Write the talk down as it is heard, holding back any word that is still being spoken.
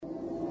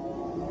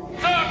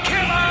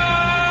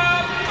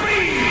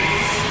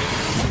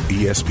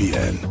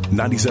ESPN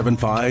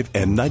 97.5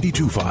 and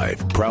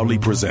 92.5 proudly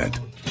present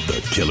the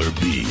Killer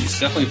Bees.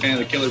 Definitely a fan of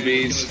the Killer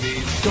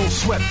Bees. Don't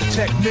sweat the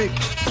technique.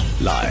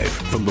 Live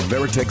from the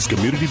Veritex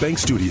Community Bank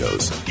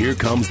Studios, here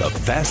comes the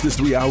fastest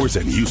 3 hours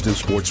in Houston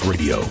sports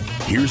radio.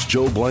 Here's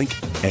Joe Blank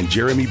and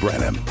Jeremy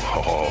Branham.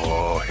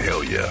 Oh,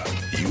 hell yeah.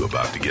 You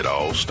about to get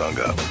all stung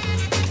up.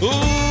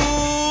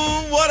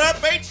 Ooh, what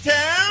up,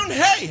 H-Town?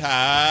 Hey,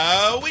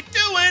 how we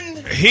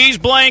doing? He's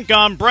Blank,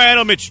 I'm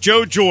Branham. It's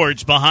Joe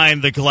George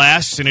behind the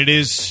glass, and it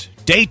is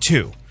day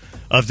 2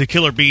 of the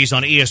Killer Bees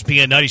on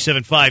ESPN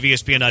 97.5,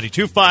 ESPN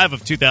 92.5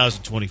 of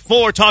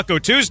 2024. Taco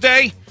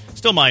Tuesday,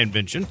 still my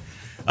invention.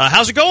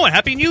 How's it going?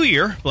 Happy New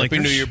Year, Blankers. Happy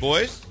New Year,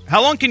 boys.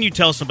 How long can you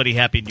tell somebody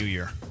Happy New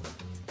Year?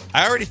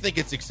 I already think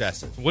it's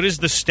excessive. What is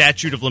the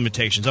statute of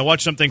limitations? I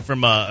watched something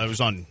from, I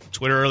was on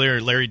Twitter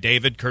earlier, Larry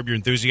David, Curb Your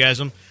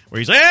Enthusiasm, where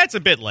he's like, it's a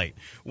bit late.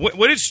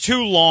 What is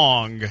too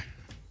long?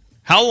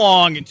 How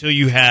long until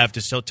you have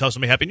to tell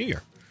somebody Happy New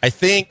Year? I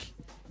think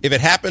if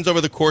it happens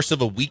over the course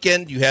of a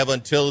weekend, you have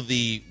until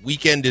the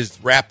weekend is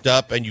wrapped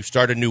up and you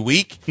start a new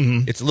week.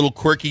 Mm-hmm. It's a little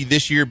quirky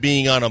this year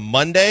being on a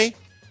Monday,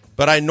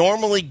 but I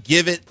normally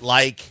give it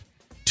like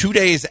 2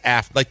 days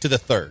after, like to the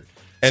 3rd,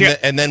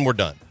 and then we're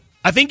done.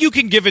 I think you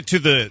can give it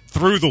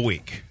through the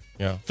week.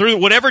 Yeah. Through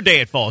whatever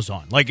day it falls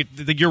on. Like,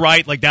 you're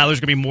right, like now there's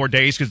going to be more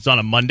days because it's on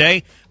a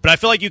Monday, but I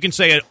feel like you can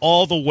say it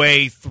all the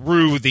way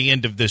through the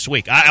end of this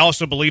week. I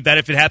also believe that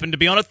if it happened to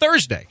be on a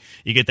Thursday,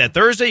 you get that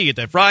Thursday, you get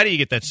that Friday, you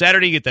get that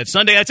Saturday, you get that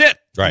Sunday, that's it.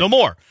 Right. No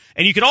more.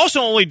 And you can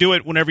also only do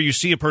it whenever you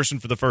see a person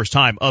for the first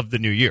time of the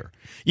new year.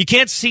 You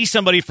can't see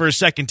somebody for a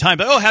second time,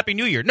 but, Happy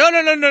New Year.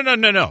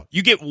 No.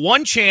 You get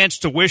one chance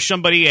to wish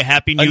somebody a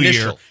Happy New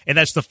Year, and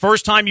that's the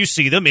first time you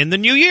see them in the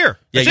new year.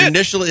 That's your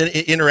initial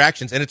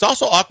interactions. And it's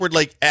also awkward,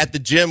 like at the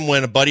gym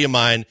when a buddy of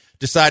mine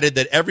decided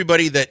that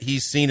everybody that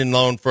he's seen and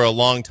known for a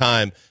long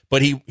time,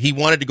 but he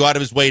wanted to go out of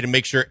his way to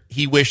make sure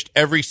he wished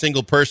every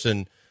single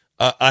person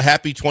a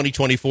happy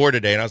 2024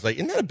 today. And I was like,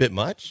 isn't that a bit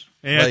much?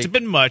 Yeah, it's a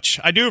bit much.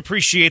 I do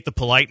appreciate the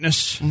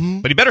politeness,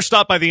 but he better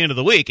stop by the end of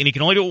the week, and he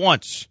can only do it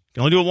once.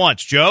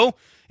 Joe,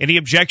 any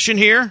objection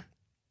here?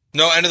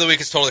 No, end of the week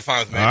is totally fine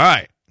with me.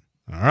 All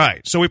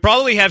right. So we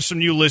probably have some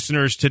new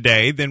listeners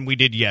today than we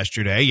did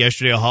yesterday.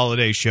 Yesterday, a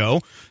holiday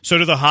show. So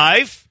to the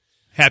Hive,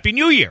 Happy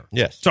New Year.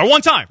 Yes. It's our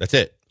one time. That's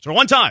it. It's our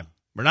one time.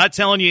 We're not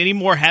telling you any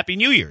more Happy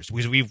New Years.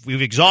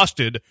 We've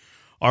exhausted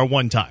our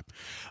one time.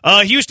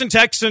 Houston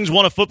Texans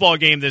won a football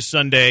game this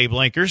Sunday,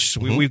 Blankers.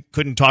 We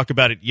couldn't talk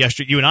about it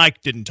yesterday. You and I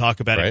didn't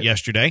talk about it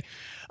yesterday.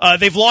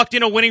 They've locked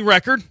in a winning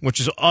record, which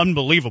is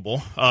unbelievable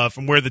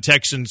from where the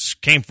Texans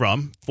came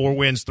from. 4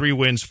 wins, 3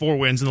 wins, 4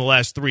 wins in the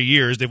last 3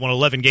 years. They've won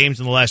 11 games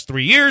in the last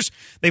 3 years.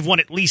 They've won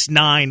at least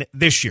 9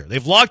 this year.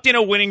 They've locked in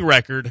a winning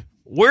record.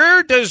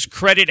 Where does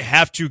credit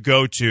have to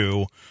go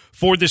to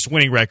for this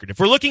winning record? If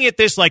we're looking at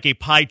this like a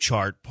pie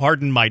chart,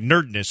 pardon my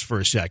nerdness for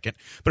a second,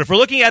 but if we're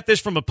looking at this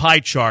from a pie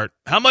chart,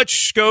 how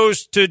much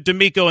goes to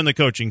D'Amico and the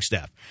coaching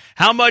staff?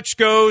 How much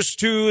goes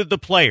to the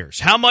players?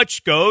 How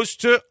much goes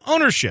to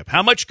ownership?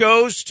 How much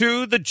goes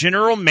to the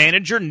general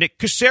manager, Nick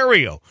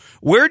Caserio?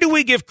 Where do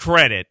we give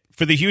credit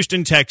for the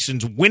Houston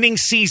Texans winning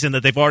season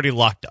that they've already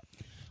locked up?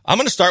 I'm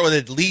going to start with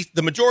at least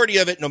the majority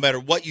of it, no matter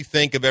what you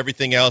think of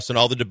everything else and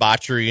all the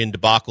debauchery and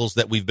debacles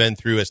that we've been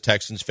through as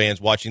Texans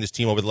fans watching this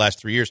team over the last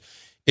 3 years.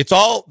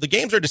 The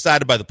games are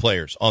decided by the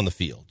players on the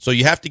field. So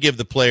you have to give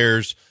the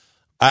players,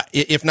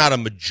 if not a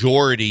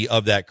majority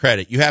of that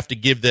credit, you have to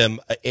give them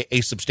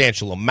a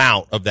substantial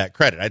amount of that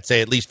credit. I'd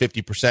say at least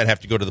 50% have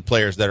to go to the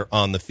players that are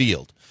on the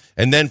field.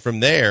 And then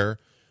from there,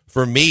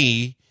 for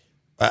me,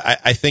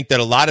 I think that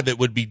a lot of it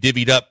would be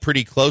divvied up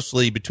pretty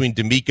closely between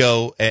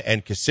D'Amico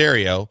and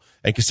Caserio.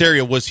 And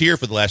Caserio was here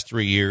for the last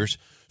 3 years.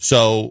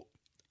 So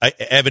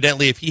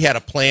evidently, if he had a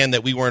plan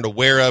that we weren't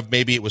aware of,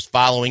 maybe it was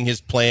following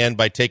his plan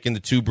by taking the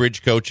 2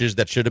 bridge coaches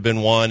that should have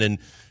been one and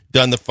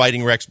done the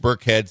Fighting Rex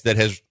Burkheads that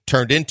has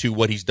turned into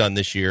what he's done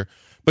this year.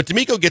 But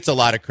D'Amico gets a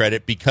lot of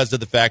credit because of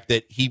the fact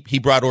that he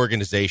brought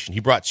organization, he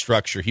brought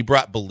structure, he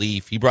brought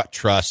belief, he brought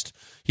trust.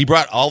 He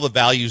brought all the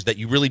values that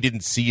you really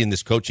didn't see in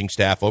this coaching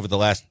staff over the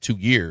last 2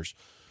 years.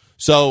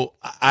 So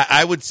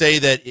I would say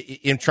that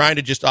in trying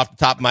to just off the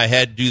top of my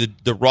head do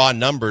the raw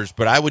numbers,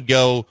 but I would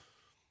go,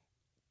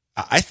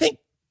 I think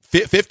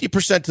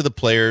 50% to the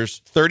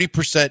players,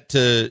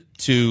 30%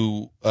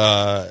 to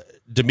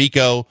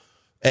D'Amico,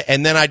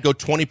 and then I'd go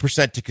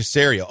 20% to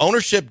Caserio.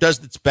 Ownership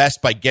does its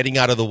best by getting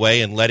out of the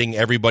way and letting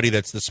everybody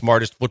that's the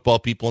smartest football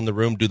people in the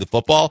room do the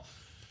football.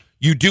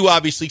 You do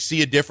obviously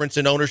see a difference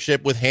in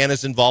ownership with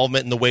Hannah's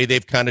involvement and the way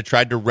they've kind of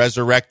tried to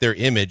resurrect their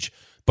image.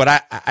 But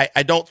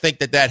I don't think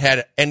that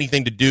had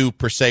anything to do,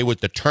 per se, with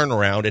the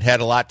turnaround. It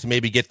had a lot to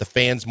maybe get the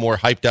fans more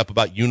hyped up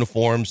about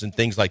uniforms and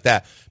things like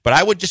that. But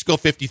I would just go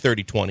 50,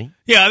 30, 20.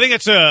 Yeah, I think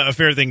that's a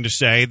fair thing to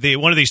say.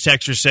 One of these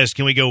texters says,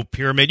 can we go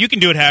pyramid? You can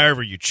do it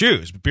however you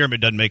choose, but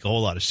pyramid doesn't make a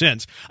whole lot of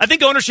sense. I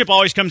think ownership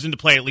always comes into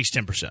play at least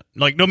 10%,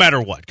 like no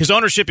matter what, because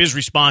ownership is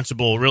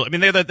responsible. Really, I mean,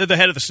 they're the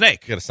head of the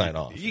snake. You got to sign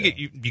off.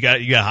 You got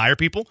to hire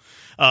people.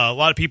 A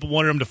lot of people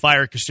wanted them to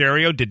fire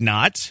Caserio, did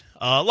not.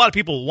 A lot of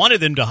people wanted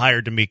them to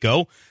hire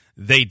D'Amico.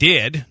 They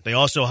did. They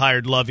also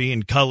hired Lovey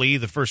and Cully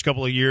the first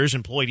couple of years,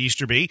 employed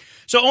Easterby.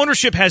 So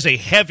ownership has a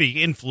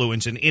heavy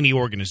influence in any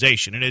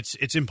organization, and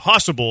it's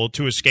impossible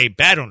to escape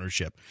bad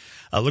ownership.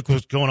 Look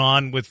what's going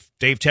on with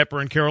Dave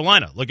Tepper in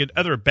Carolina. Look at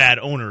other bad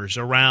owners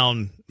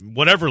around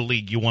whatever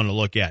league you want to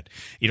look at.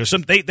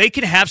 They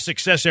can have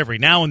success every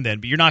now and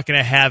then, but you're not going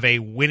to have a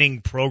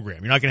winning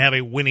program. You're not going to have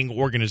a winning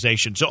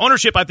organization. So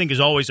ownership, I think, is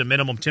always a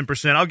minimum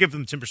 10%. I'll give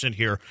them 10%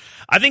 here.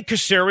 I think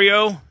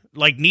Caserio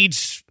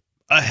needs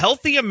a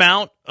healthy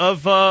amount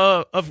of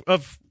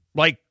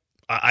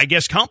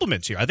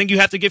compliments here. I think you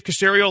have to give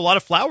Caserio a lot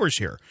of flowers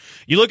here.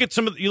 You look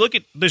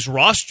at this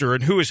roster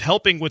and who is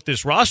helping with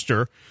this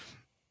roster.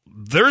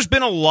 There's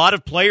been a lot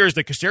of players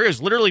that Caserio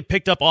has literally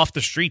picked up off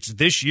the streets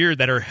this year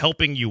that are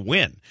helping you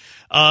win.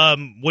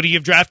 Would he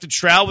have drafted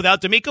Stroud without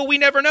D'Amico? We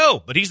never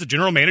know, but he's the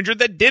general manager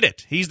that did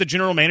it. He's the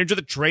general manager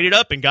that traded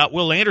up and got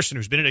Will Anderson,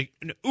 who's been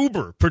an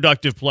uber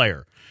productive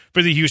player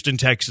for the Houston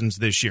Texans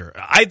this year.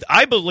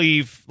 I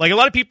believe, a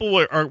lot of people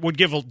would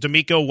give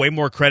D'Amico way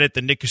more credit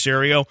than Nick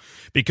Caserio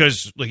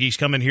because he's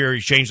come in here,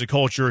 he's changed the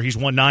culture, he's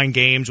won 9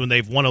 games when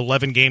they've won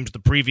 11 games the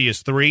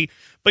previous 3.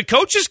 But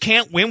coaches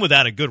can't win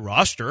without a good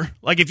roster.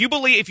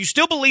 If you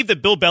still believe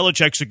that Bill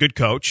Belichick's a good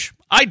coach,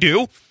 I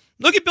do.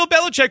 Look at Bill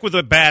Belichick with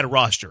a bad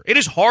roster. It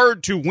is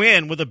hard to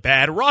win with a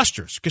bad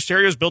roster.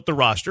 Caserio's built the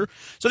roster.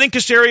 So I think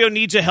Caserio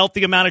needs a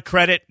healthy amount of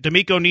credit.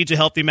 D'Amico needs a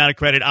healthy amount of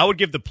credit. I would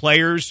give the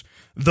players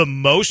the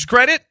most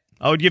credit.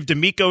 I would give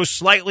D'Amico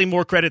slightly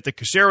more credit than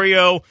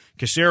Caserio.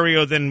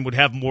 Caserio then would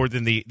have more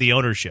than the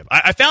ownership.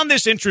 I found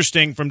this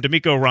interesting from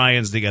D'Amico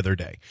Ryans the other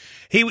day.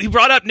 He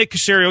brought up Nick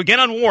Caserio, again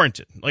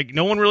unwarranted.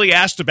 No one really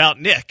asked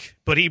about Nick,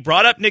 but he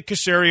brought up Nick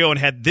Caserio and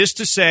had this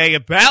to say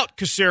about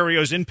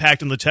Caserio's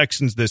impact on the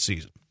Texans this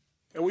season.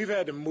 And we've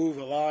had to move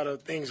a lot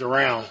of things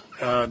around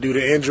due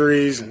to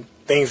injuries and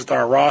things with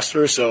our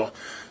roster. So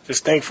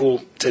just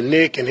thankful to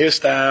Nick and his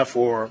staff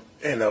for,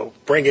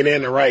 bringing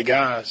in the right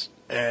guys.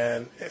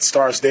 And it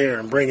starts there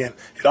and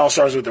it all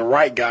starts with the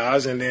right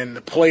guys and then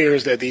the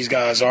players that these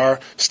guys are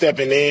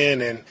stepping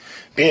in and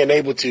being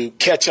able to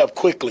catch up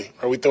quickly.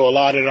 Or we throw a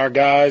lot at our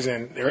guys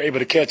and they're able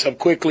to catch up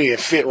quickly and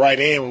fit right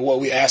in with what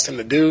we asked them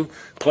to do.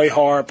 Play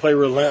hard, play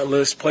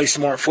relentless, play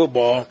smart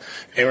football.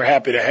 And we're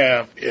happy to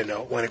have,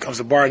 when it comes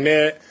to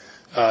Barnett,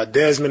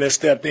 Desmond has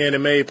stepped in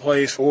and made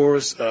plays for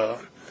us.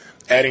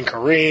 Adding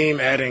Kareem,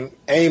 adding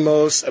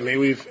Amos.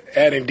 We've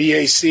adding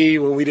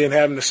DAC when we didn't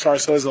have him to start.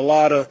 So there's a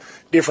lot of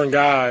different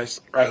guys,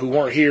 right, who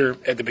weren't here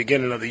at the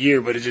beginning of the year,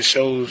 but it just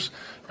shows,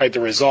 right, the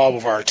resolve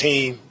of our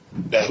team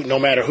that no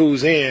matter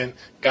who's in,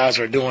 guys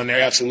are doing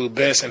their absolute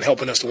best and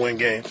helping us to win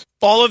games.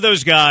 All of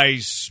those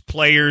guys,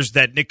 players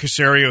that Nick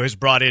Caserio has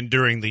brought in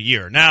during the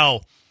year.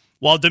 Now,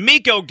 while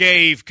D'Amico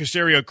gave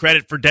Caserio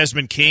credit for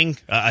Desmond King,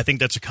 I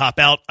think that's a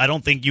cop-out. I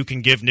don't think you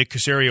can give Nick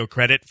Caserio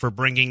credit for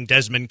bringing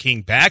Desmond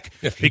King back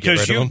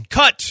because you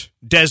cut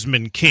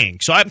Desmond King.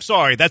 So I'm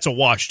sorry, that's a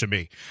wash to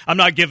me. I'm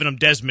not giving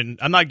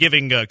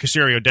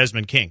Caserio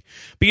Desmond King.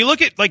 But you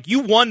look at, you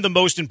won the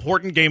most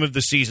important game of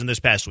the season this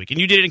past week, and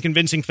you did it in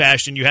convincing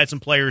fashion. You had some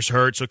players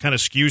hurt, so it kind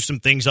of skews some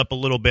things up a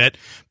little bit.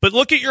 But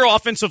look at your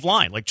offensive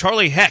line.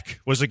 Charlie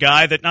Heck was a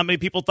guy that not many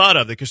people thought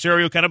of, that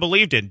Caserio kind of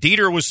believed in.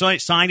 Dieter was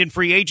signed in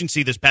free agency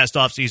this past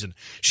offseason.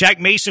 Shaq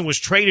Mason was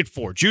traded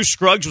for. Juice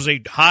Scruggs was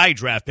a high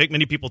draft pick.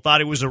 Many people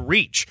thought it was a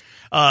reach.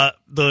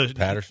 The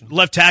Patterson.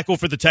 Left tackle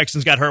for the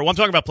Texans got hurt. Well, I'm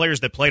talking about players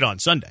that played on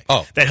Sunday.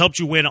 That helped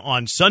you win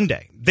on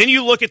Sunday. Then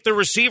you look at the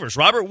receivers.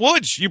 Robert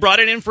Woods, you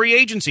brought in free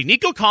agency.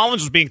 Nico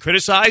Collins was being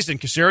criticized,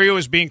 and Caserio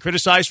is being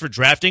criticized for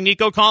drafting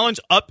Nico Collins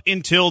up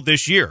until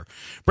this year.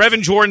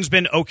 Brevin Jordan's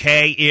been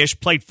okay-ish,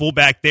 played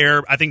fullback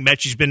there. I think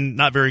Mechie's been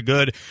not very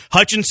good.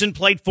 Hutchinson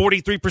played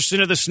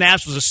 43% of the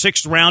snaps, was a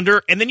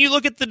sixth-rounder. And then you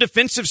look at the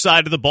defensive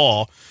side of the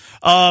ball.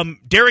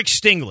 Derek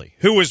Stingley,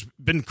 who has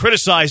been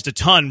criticized a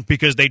ton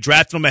because they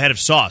drafted him ahead of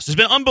Sauce, has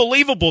been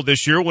unbelievable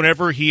this year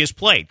whenever he has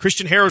played.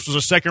 Christian Harris was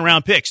a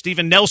second-round pick.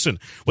 Steven Nelson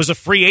was a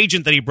free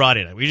agent that he brought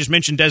in. We just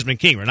mentioned Desmond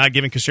King. We're not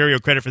giving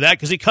Caserio credit for that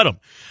because he cut him.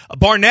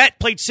 Barnett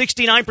played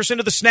 69%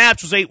 of the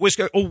snaps, was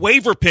a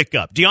waiver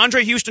pickup.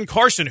 DeAndre Houston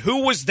Carson,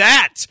 who was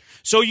that?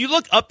 So you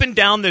look up and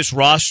down this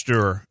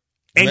roster,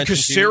 and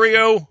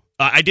Caserio...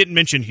 I didn't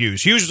mention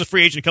Hughes. Hughes was a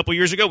free agent a couple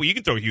years ago. Well, you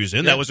can throw Hughes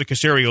in. Yeah. That was a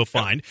Caserio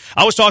find.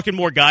 I was talking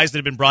more guys that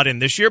have been brought in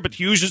this year, but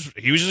Hughes is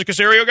a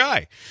Caserio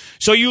guy.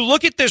 So you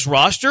look at this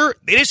roster,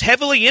 it is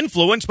heavily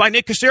influenced by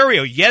Nick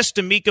Caserio. Yes,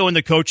 D'Amico and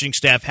the coaching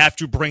staff have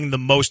to bring the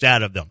most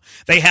out of them.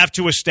 They have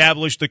to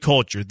establish the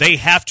culture. They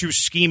have to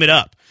scheme it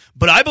up.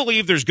 But I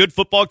believe there's good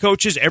football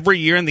coaches every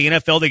year in the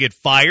NFL that get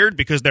fired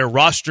because their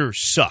roster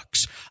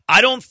sucks.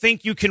 I don't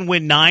think you can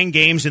win 9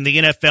 games in the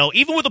NFL,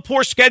 even with a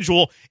poor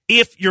schedule,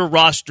 if your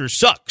roster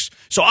sucks.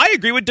 So I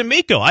agree with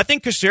D'Amico. I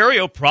think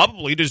Caserio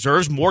probably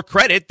deserves more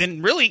credit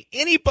than really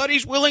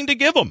anybody's willing to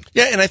give him.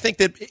 Yeah, and I think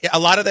that a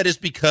lot of that is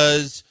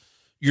because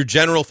your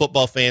general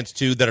football fans,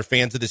 too, that are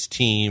fans of this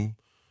team,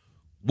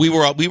 we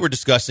were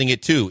discussing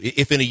it, too.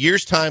 If in a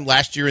year's time,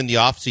 last year in the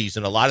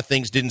offseason, a lot of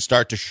things didn't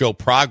start to show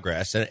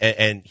progress,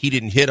 and he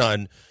didn't hit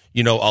on,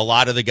 a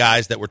lot of the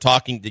guys that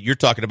you're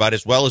talking about,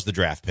 as well as the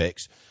draft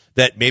picks,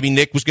 that maybe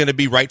Nick was going to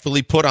be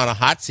rightfully put on a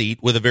hot seat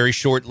with a very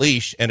short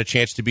leash and a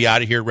chance to be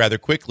out of here rather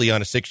quickly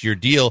on a 6-year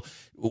deal.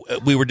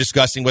 We were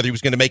discussing whether he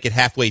was going to make it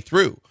halfway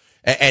through.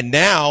 And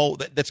now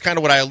that's kind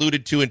of what I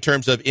alluded to in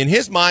terms of, in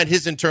his mind,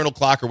 his internal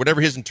clock or whatever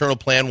his internal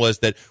plan was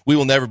that we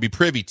will never be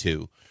privy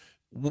to.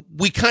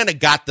 We kind of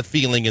got the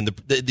feeling in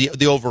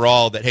the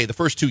overall that, hey, the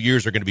first 2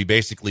 years are going to be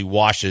basically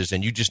washes,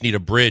 and you just need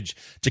a bridge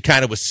to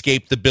kind of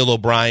escape the Bill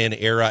O'Brien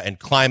era and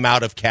climb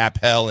out of cap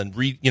hell and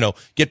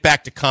get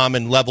back to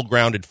common level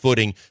grounded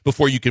footing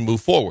before you can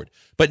move forward.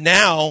 But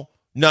now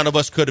none of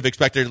us could have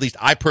expected, at least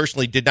I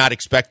personally did not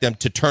expect them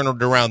to turn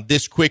it around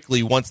this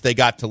quickly once they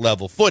got to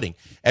level footing.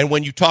 And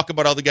when you talk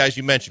about all the guys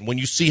you mentioned, when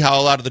you see how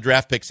a lot of the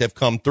draft picks have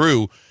come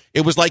through,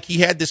 it was like he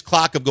had this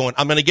clock of going,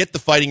 I'm going to get the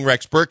Fighting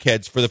Rex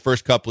Burkheads for the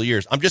first couple of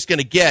years. I'm just going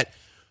to get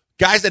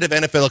guys that have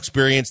NFL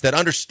experience, that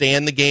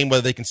understand the game,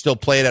 whether they can still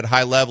play it at a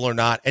high level or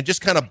not, and just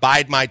kind of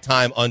bide my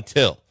time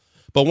until.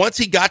 But once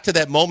he got to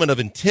that moment of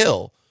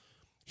until,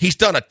 he's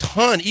done a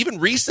ton, even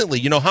recently.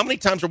 How many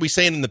times are we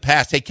saying in the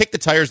past, hey, kick the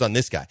tires on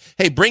this guy.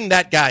 Hey, bring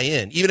that guy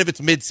in. Even if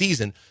it's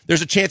midseason,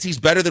 there's a chance he's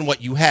better than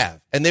what you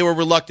have. And they were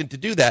reluctant to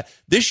do that.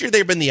 This year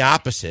they've been the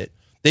opposite.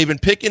 They've been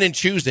picking and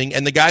choosing,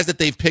 and the guys that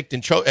they've picked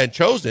and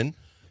chosen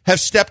have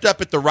stepped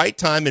up at the right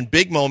time in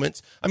big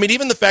moments. I mean,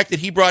 even the fact that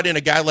he brought in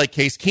a guy like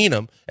Case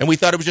Keenum, and we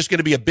thought it was just going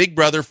to be a big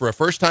brother for a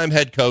first-time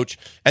head coach,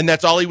 and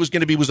that's all he was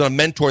going to be, was a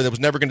mentor that was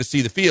never going to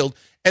see the field.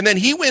 And then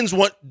he wins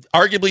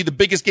arguably the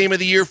biggest game of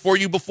the year for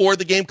you before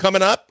the game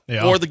coming up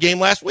or the game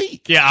last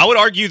week. Yeah, I would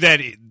argue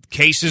that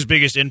Case's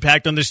biggest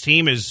impact on this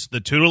team is the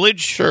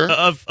tutelage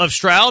of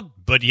Stroud.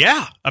 But,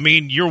 yeah, I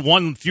mean, you're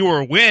one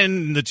fewer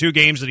win in the 2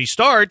 games that he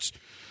starts.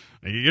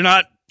 You're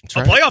not a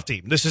playoff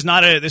team. This is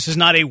not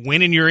a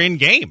win and you're in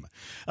game.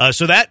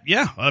 So that,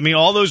 I mean,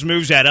 all those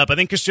moves add up. I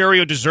think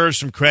Caserio deserves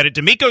some credit.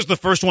 D'Amico's the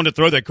first one to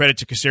throw that credit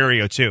to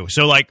Caserio, too.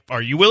 So,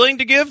 are you willing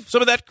to give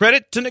some of that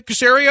credit to Nick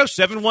Caserio?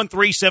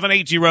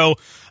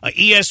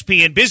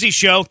 713-780-ESPN. Busy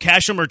show.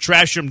 Cash 'em or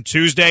trash 'em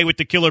Tuesday with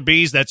the Killer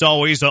Bees. That's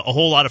always a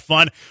whole lot of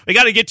fun. We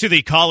got to get to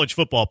the college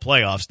football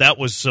playoffs. That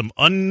was some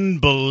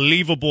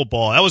unbelievable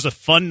ball. That was a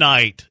fun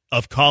night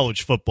of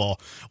college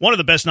football. One of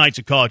the best nights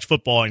of college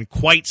football in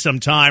quite some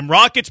time.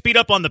 Rockets beat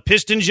up on the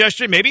Pistons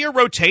yesterday. Maybe a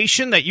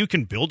rotation that you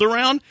can build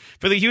around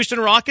for the Houston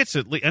Rockets.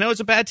 I know it's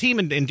a bad team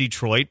in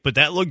Detroit, but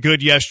that looked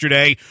good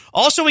yesterday.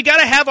 Also, we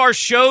got to have our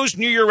show's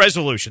New Year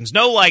resolutions.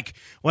 No, I'm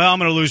going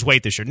to lose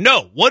weight this year.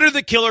 No, what are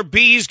the Killer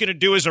Bees going to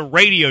do as a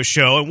radio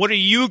show, and what are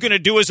you going to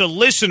do as a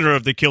listener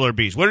of the Killer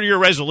Bees? What are your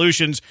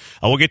resolutions?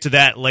 We'll get to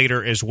that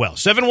later as well.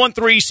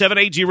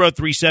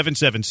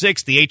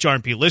 713-780-3776, the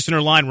HRP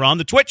listener line. We're on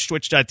the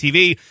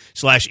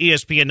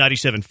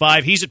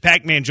twitch.tv/ESPN975. He's at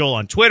Pac-Man Joel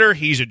on Twitter.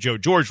 He's at Joe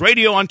George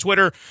Radio on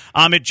Twitter.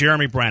 I'm at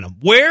Jeremy Branham.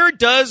 Where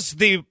does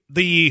the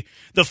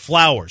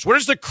flowers, where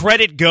does the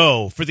credit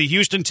go for the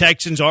Houston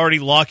Texans already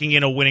locking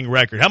in a winning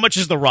record? How much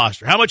is the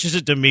roster? How much is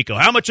it D'Amico?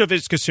 How much of it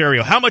is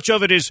Caserio? How much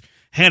of it is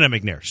Hannah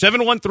McNair?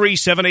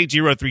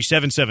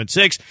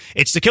 713-780-3776.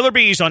 It's the Killer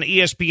Bees on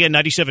ESPN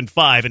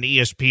 97.5 and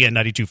ESPN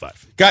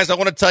 92.5. Guys, I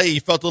want to tell you,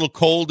 you felt a little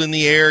cold in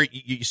the air.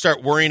 You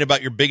start worrying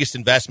about your biggest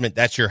investment.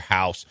 That's your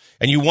house.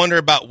 And you wonder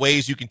about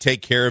ways you can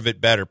take care of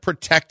it better,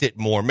 protect it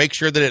more, make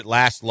sure that it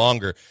lasts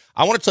longer.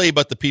 I want to tell you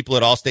about the people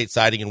at Allstate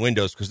Siding and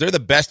Windows, because they're the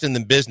best in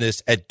the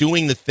business at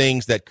doing the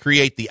things that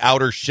create the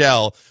outer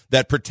shell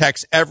that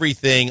protects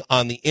everything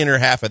on the inner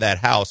half of that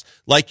house,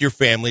 like your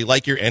family,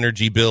 like your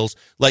energy bills,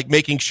 like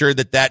making sure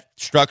that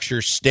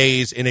structure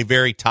stays in a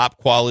very top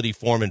quality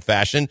form and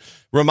fashion.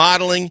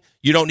 Remodeling,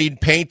 you don't need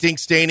painting,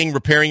 staining,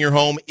 repairing your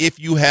home if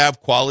you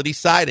have quality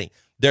siding.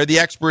 They're the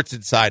experts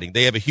in siding.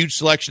 They have a huge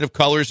selection of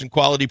colors and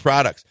quality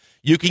products.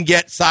 You can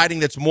get siding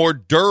that's more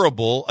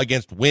durable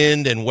against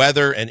wind and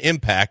weather and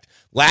impact,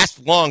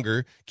 last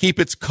longer, keep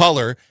its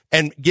color,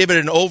 and give it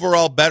an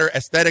overall better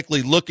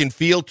aesthetically look and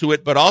feel to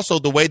it, but also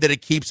the way that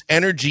it keeps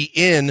energy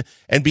in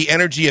and be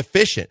energy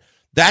efficient.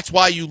 That's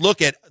why you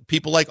look at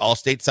people like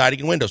Allstate Siding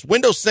and Windows.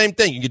 Windows, same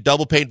thing. You get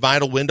double pane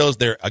vinyl windows.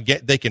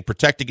 They can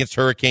protect against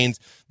hurricanes.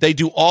 They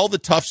do all the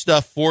tough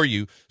stuff for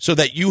you so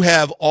that you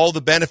have all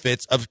the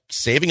benefits of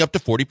saving up to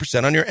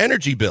 40% on your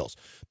energy bills.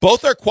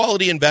 Both are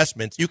quality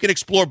investments. You can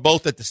explore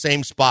both at the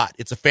same spot.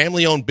 It's a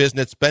family-owned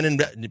business,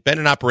 been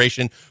in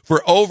operation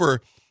for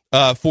over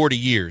 40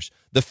 years.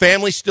 The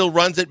family still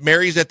runs it.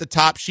 Mary's at the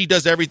top. She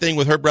does everything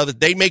with her brother.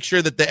 They make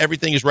sure that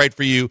everything is right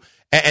for you,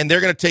 and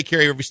they're going to take care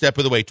of you every step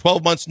of the way.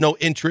 12 months, no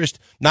interest.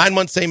 9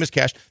 months, same as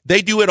cash.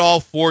 They do it all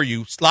for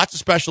you. Lots of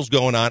specials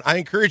going on. I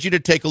encourage you to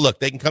take a look.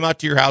 They can come out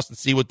to your house and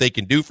see what they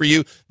can do for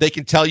you. They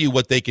can tell you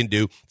what they can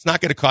do. It's not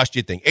going to cost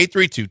you a thing.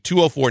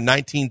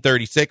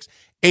 832-204-1936.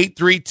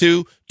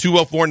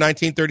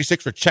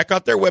 832-204-1936, or check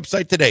out their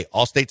website today,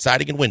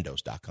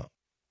 allstatesidingandwindows.com.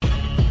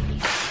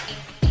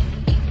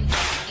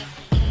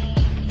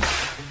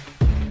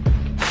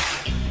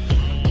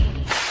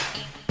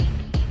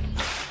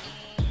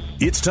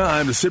 It's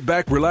time to sit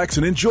back, relax,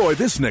 and enjoy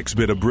this next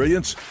bit of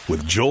brilliance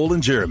with Joel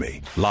and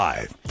Jeremy,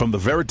 live from the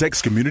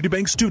Veritex Community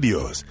Bank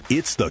Studios.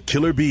 It's the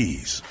Killer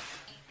Bees.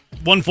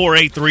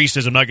 1483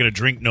 says, I'm not going to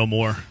drink no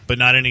more, but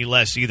not any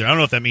less either. I don't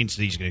know if that means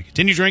that he's going to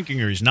continue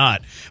drinking or he's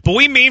not. But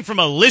we mean from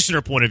a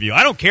listener point of view.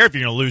 I don't care if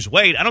you're going to lose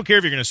weight. I don't care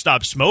if you're going to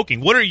stop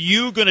smoking. What are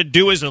you going to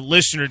do as a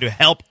listener to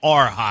help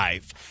our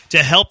hive,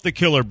 to help the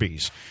killer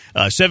bees?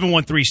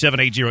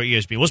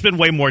 713-780-ESPN. We'll spend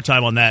way more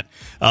time on that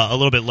a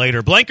little bit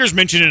later. Blankers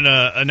mentioned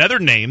another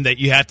name that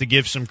you have to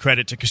give some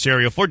credit to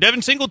Caserio for,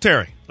 Devin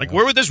Singletary.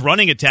 Where would this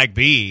running attack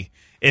be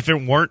if it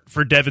weren't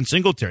for Devin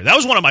Singletary? That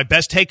was one of my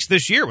best takes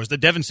this year, was that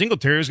Devin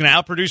Singletary was going to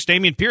outproduce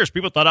Dameon Pierce.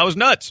 People thought I was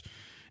nuts.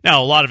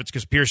 Now, a lot of it's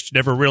because Pierce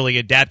never really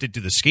adapted to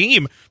the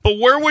scheme, but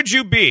where would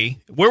you be?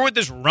 Where would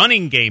this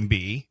running game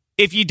be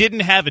if you didn't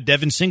have a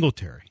Devin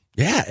Singletary?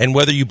 Yeah, and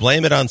whether you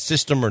blame it on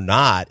system or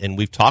not, and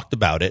we've talked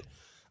about it,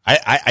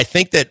 I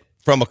think that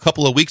from a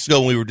couple of weeks ago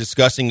when we were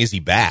discussing is he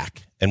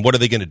back and what are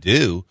they going to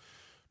do,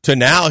 to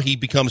now he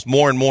becomes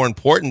more and more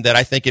important, that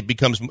I think it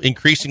becomes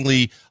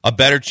increasingly a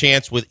better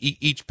chance with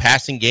each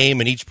passing game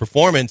and each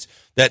performance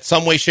that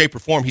some way, shape, or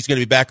form he's going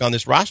to be back on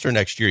this roster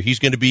next year. He's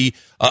going to be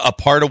a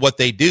part of what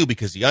they do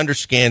because he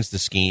understands the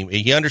scheme.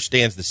 He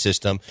understands the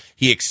system.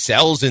 He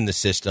excels in the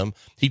system.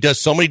 He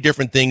does so many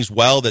different things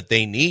well that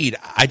they need.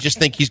 I just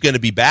think he's going to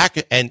be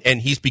back,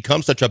 and he's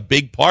become such a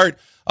big part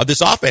of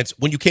this offense.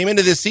 When you came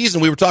into this season,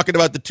 we were talking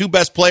about the two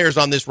best players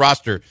on this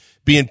roster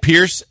being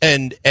Pierce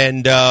and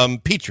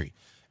Petrie.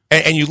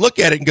 And you look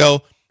at it and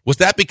go, was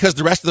that because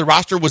the rest of the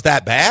roster was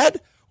that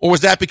bad? Or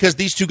was that because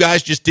these two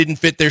guys just didn't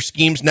fit their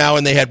schemes now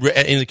and they had,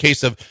 in the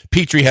case of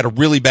Petrie, had a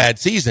really bad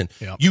season?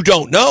 Yep. You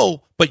don't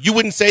know, but you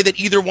wouldn't say that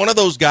either one of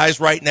those guys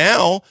right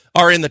now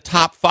are in the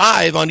top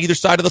 5 on either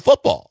side of the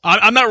football.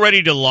 I'm not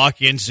ready to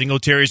lock in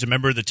Singletary as a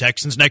member of the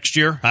Texans next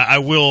year. I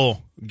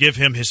will give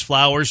him his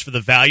flowers for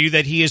the value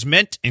that he has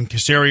meant and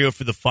Caserio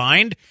for the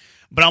find.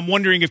 But I'm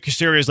wondering if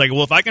Caserio is like,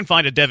 well, if I can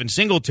find a Devin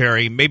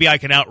Singletary, maybe I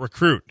can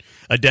out-recruit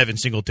a Devin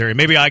Singletary.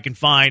 Maybe I can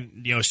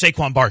find,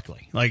 Saquon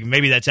Barkley.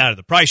 Maybe that's out of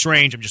the price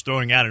range. I'm just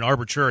throwing out an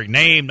arbitrary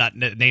name, not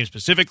name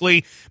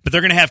specifically. But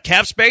they're going to have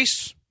cap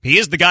space. He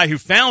is the guy who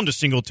found a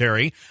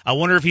Singletary. I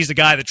wonder if he's the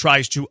guy that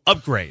tries to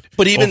upgrade.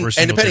 But even,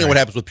 and depending on what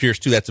happens with Pierce,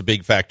 too, that's a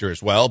big factor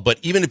as well. But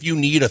even if you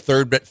need a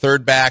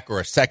third back or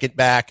a second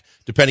back,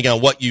 depending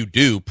on what you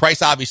do,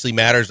 price obviously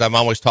matters. I'm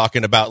always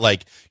talking about,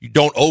 you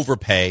don't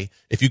overpay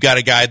if you got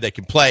a guy that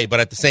can play.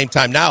 But at the same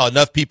time now,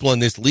 enough people in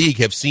this league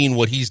have seen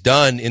what he's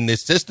done in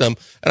this system.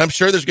 And I'm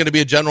sure there's going to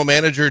be a general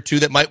manager or two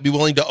that might be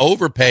willing to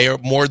overpay or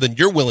more than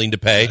you're willing to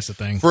pay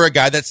for a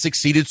guy that's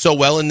succeeded so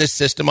well in this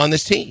system on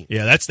this team.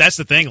 Yeah, that's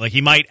the thing.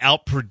 He might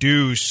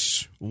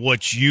outproduce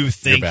what you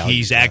think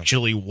he's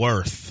actually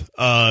worth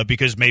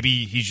because maybe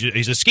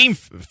he's a scheme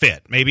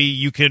fit. Maybe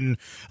you can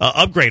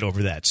upgrade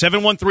over that.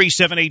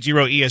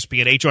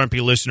 713-780-ESPN,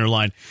 HRMP listener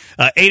line.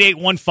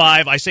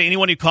 8815, I say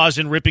anyone who calls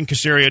in ripping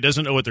Caserio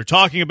doesn't know what they're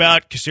talking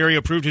about.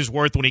 Caserio proved his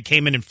worth when he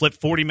came in and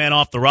flipped 40 men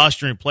off the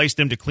roster and placed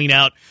them to clean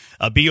out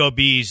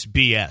BOB's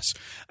BS.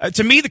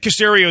 To me,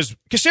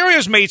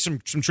 Caserio's made some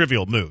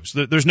trivial moves.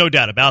 There's no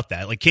doubt about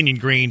that. Kenyon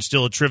Green,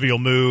 still a trivial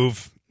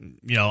move.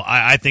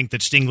 I think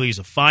that Stingley is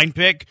a fine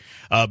pick,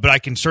 but I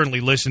can certainly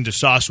listen to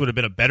Sauce would have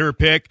been a better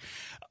pick.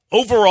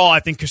 Overall,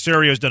 I think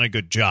Caserio's done a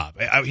good job.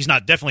 He's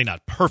definitely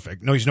not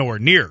perfect. No, he's nowhere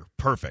near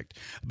perfect.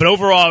 But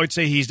overall, I would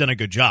say he's done a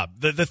good job.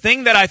 The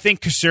thing that I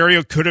think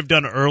Caserio could have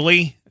done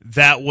early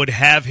that would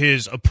have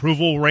his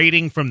approval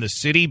rating from the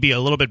city be a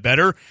little bit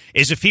better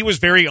is if he was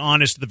very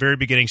honest at the very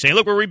beginning, saying,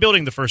 look, we're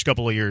rebuilding the first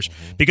couple of years.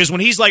 Mm-hmm. Because when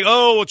he's like,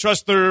 we'll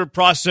trust the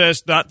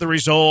process, not the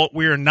result,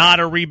 we're not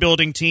a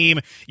rebuilding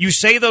team, you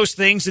say those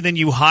things and then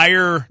you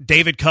hire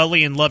David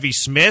Culley and Lovie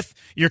Smith,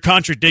 you're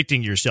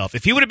contradicting yourself.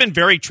 If he would have been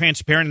very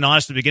transparent and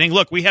honest at the beginning,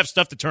 look, we have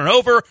stuff to turn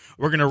over,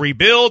 we're going to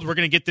rebuild, we're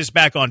going to get this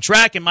back on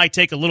track, it might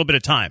take a little bit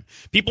of time.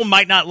 People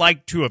might not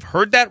like to have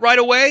heard that right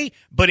away,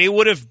 but it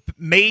would have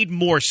made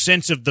more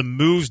sense of the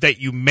moves that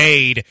you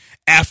made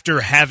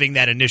after having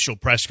that initial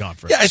press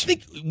conference. Yeah, I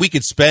think we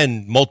could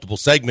spend multiple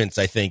segments,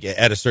 I think,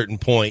 at a certain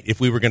point if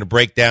we were going to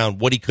break down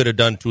what he could have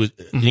done to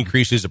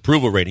increase his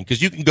approval rating.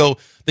 Because you can go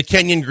the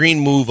Kenyon Green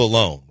move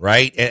alone,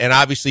 right? And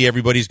obviously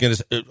everybody's going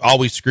to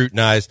always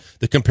scrutinize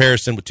the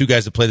comparison with two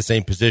guys that play the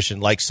same position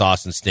like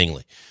Sauce and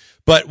Stingley.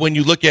 But when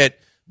you look at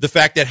the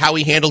fact that how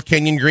he handled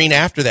Kenyon Green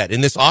after that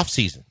in this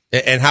offseason,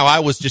 and how I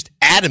was just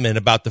adamant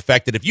about the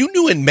fact that if you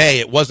knew in May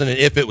it wasn't an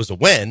if, it was a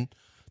when,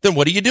 then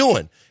what are you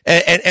doing?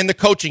 And the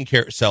coaching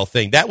carousel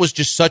thing, that was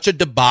just such a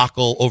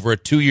debacle over a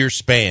 2-year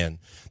span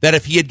that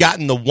if he had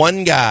gotten the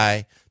one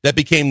guy that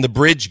became the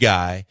bridge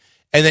guy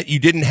and that you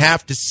didn't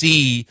have to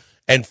see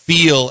and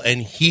feel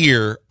and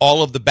hear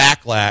all of the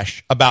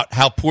backlash about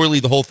how poorly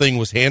the whole thing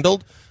was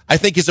handled, I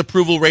think his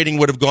approval rating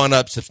would have gone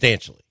up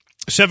substantially.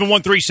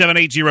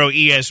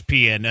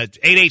 713-780-ESPN.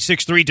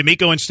 8863,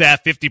 D'Amico and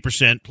staff,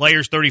 50%.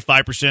 Players,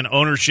 35%.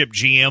 Ownership,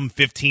 GM,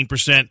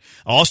 15%.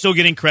 All still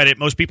getting credit.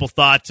 Most people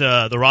thought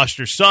the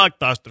roster sucked,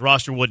 thought the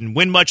roster wouldn't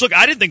win much. Look,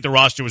 I didn't think the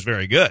roster was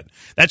very good.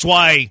 That's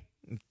why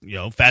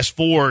fast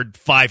forward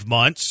 5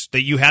 months,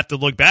 that you have to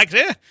look back,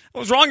 I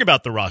was wrong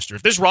about the roster.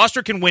 If this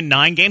roster can win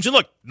 9 games, and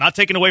look, not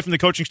taken away from the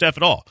coaching staff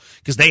at all,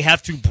 because they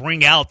have to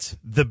bring out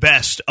the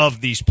best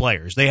of these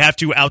players. They have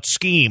to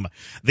out-scheme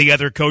the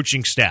other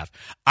coaching staff.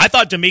 I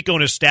thought D'Amico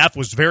and his staff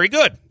was very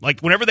good.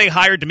 Like, whenever they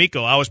hired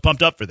D'Amico, I was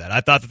pumped up for that.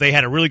 I thought that they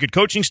had a really good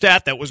coaching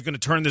staff that was going to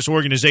turn this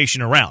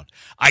organization around.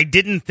 I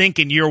didn't think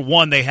in year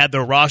 1 they had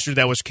the roster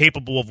that was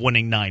capable of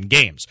winning 9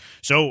 games.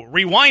 So,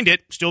 rewind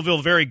it, still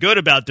feel very good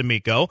about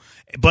D'Amico,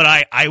 but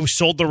I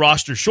sold the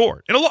roster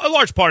short. And a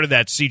large part of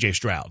that's C.J.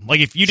 Stroud. Like,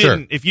 if you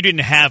didn't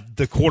have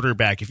the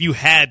quarterback, if you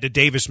had the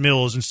Davis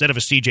Mills instead of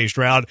a C.J.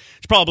 Stroud,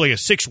 it's probably a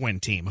 6-win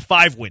team, a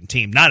 5-win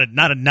team, not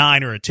a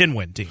 9 or a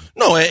 10-win team.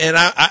 No, and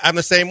I'm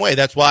the same way.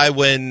 That's why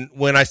when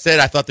I said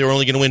I thought they were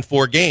only going to win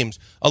 4 games,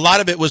 a lot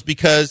of it was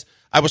because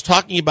I was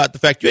talking about the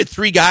fact you had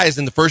 3 guys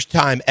in the first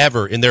time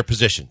ever in their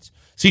positions.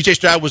 C.J.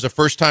 Stroud was a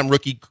first-time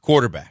rookie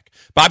quarterback.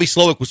 Bobby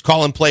Slowick was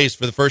calling plays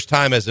for the first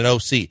time as an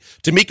OC.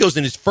 D'Amico's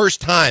in his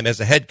first time as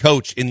a head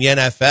coach in the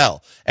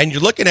NFL. And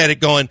you're looking at it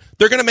going,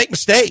 they're going to make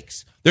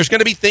mistakes. There's going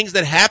to be things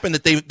that happen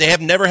that they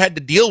have never had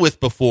to deal with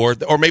before,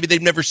 or maybe they've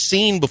never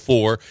seen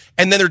before,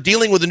 and then they're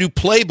dealing with a new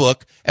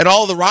playbook, and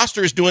all of the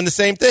roster is doing the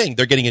same thing.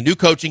 They're getting a new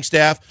coaching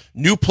staff,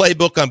 new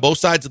playbook on both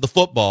sides of the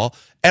football,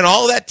 and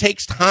all of that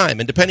takes time.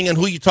 And depending on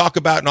who you talk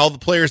about and all the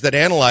players that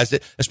analyze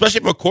it, especially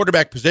from a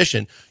quarterback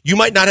position, you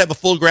might not have a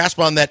full grasp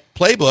on that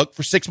playbook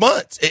for 6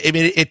 months. I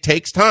mean, it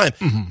takes time.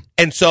 Mm-hmm.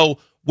 And so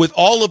with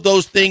all of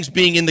those things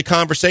being in the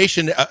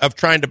conversation of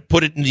trying to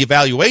put it in the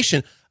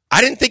evaluation, I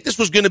didn't think this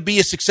was going to be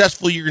a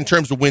successful year in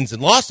terms of wins and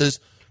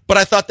losses, but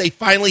I thought they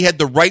finally had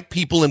the right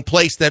people in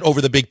place that over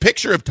the big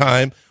picture of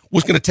time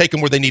was going to take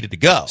them where they needed to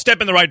go.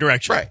 Step in the right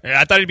direction. Right.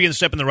 I thought it'd be a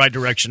step in the right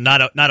direction, not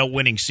a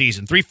winning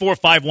season.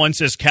 3451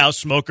 says Cal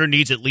Smoker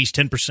needs at least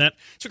 10%.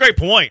 It's a great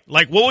point.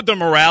 Like, what would the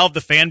morale of the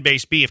fan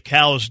base be if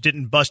Cal's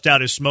didn't bust out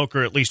his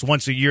smoker at least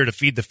once a year to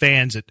feed the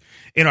fans at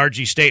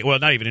NRG State? Well,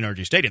 not even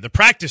NRG Stadium. The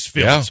practice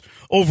fields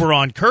over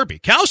on Kirby.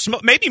 Cal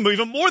maybe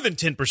even more than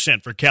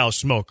 10% for Cal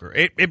Smoker.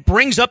 It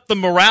brings up the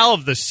morale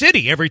of the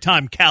city every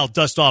time Cal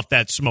dusts off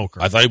that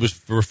smoker. I thought he was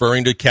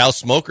referring to Cal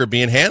Smoker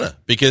being Hannah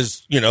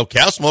because,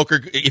 Cal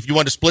Smoker, if you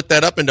want to split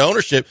that up into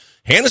ownership,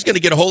 Hannah's going to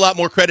get a whole lot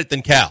more credit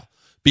than Cal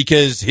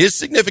because his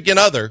significant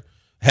other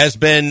has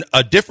been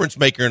a difference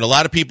maker in a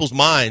lot of people's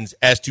minds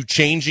as to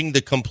changing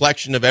the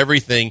complexion of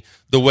everything,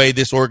 the way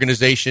this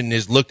organization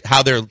is looked,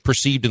 how they're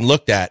perceived and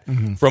looked at,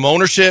 from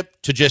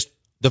ownership to just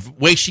the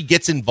way she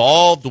gets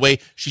involved, the way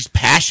she's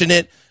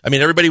passionate. I mean,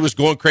 everybody was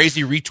going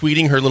crazy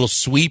retweeting her little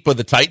sweep of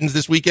the Titans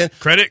this weekend.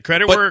 Credit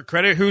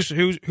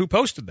who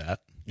posted that?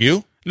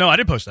 You? No, I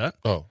didn't post that.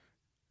 Oh.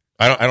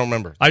 I don't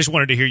remember. I just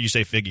wanted to hear you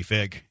say figgy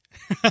fig.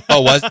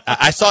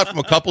 I saw it from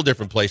a couple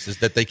different places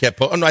that they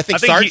kept. No, I think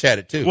Sarge had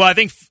it too. Well, I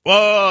think.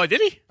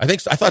 Did he? I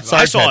thought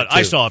Sarge had it too.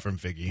 I saw it from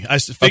Figgy.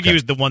 Figgy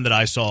was the one that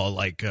I saw.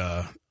 Like,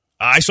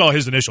 I saw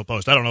his initial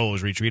post. I don't know what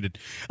was retweeted.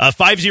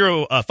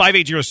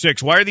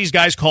 5806. Why are these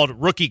guys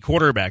called rookie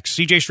quarterbacks?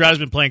 C.J. Stroud has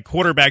been playing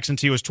quarterback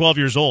since he was 12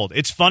 years old.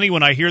 It's funny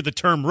when I hear the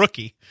term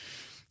rookie.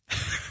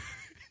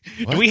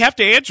 Do we have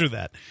to answer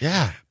that?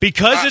 Yeah.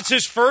 Because it's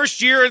his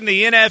first year in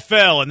the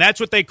NFL, and that's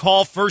what they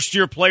call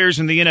first-year players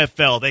in the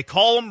NFL. They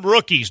call them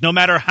rookies, no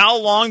matter how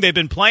long they've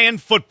been playing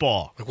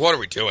football. What are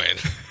we doing?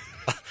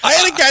 I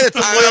had a guy that's a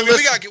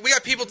loyalist. We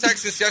got people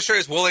texting us yesterday.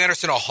 Is Will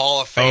Anderson a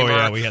Hall of Famer? Oh,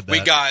 yeah, we had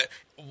that.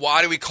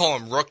 Why do we call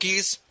them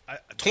rookies?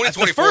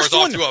 2024 is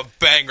off to a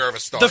banger of a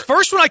start. The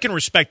first one I can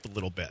respect a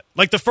little bit.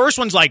 Like, the first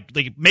one's like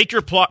make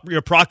your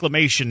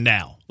proclamation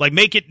now. Like,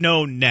 make it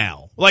known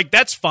now. Like,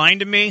 that's fine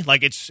to me.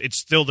 Like, it's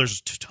still,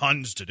 there's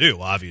tons to do,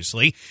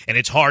 obviously, and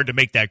it's hard to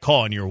make that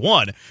call in year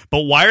one.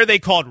 But why are they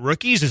called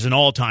rookies is an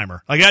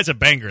all-timer. Like, that's a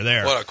banger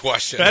there. What a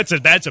question. That's a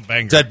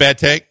banger. Is that a bad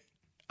take?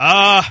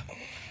 I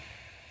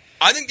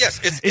think,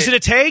 yes. Is it a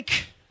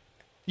take?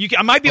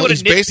 I might be able to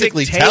nitpick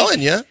basically take.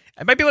 Telling you.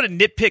 I might be able to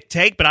nitpick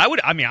take, but I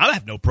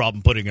have no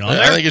problem putting it on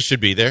there. I think it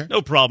should be there.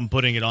 No problem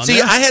putting it on there.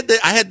 See, I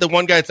had the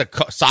one guy that's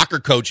a soccer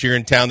coach here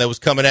in town that was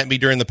coming at me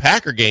during the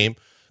Packer game,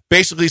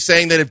 basically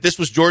saying that if this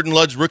was Jordan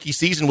Ludd's rookie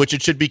season, which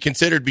it should be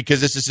considered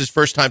because this is his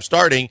first time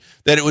starting,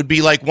 that it would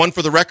be like one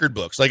for the record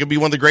books. Like, it'd be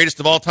one of the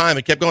greatest of all time.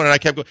 It kept going, and I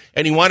kept going.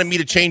 And he wanted me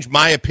to change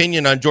my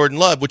opinion on Jordan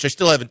Ludd, which I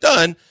still haven't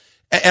done.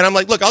 And I'm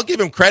like, look, I'll give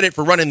him credit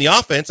for running the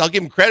offense. I'll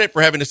give him credit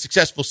for having a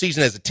successful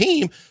season as a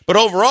team. But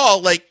overall,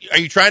 like, are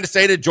you trying to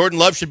say that Jordan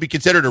Love should be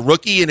considered a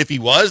rookie? And if he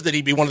was, that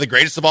he'd be one of the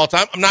greatest of all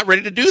time? I'm not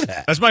ready to do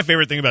that. That's my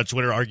favorite thing about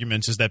Twitter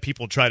arguments is that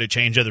people try to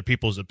change other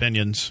people's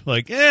opinions.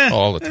 Like,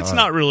 all the time. It's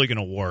not really going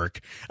to work.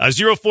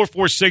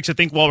 0446, I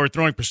think while we're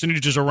throwing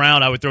percentages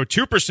around, I would throw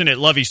 2% at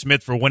Lovie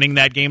Smith for winning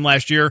that game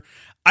last year.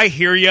 I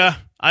hear you.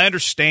 I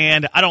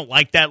understand. I don't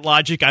like that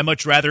logic. I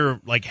much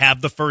rather have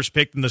the first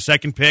pick than the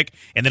second pick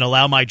and then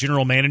allow my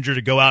general manager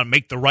to go out and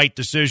make the right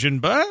decision.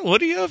 But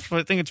what do you have?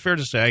 I think it's fair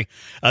to say.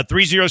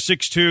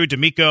 3062,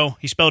 D'Amico.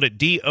 He spelled it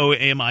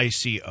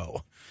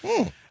Domico.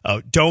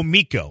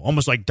 Domico,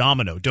 almost like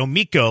domino.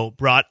 Domico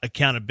brought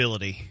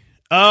accountability.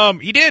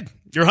 He did.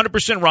 You're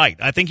 100% right.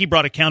 I think he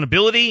brought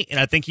accountability, and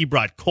I think he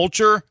brought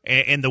culture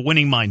and the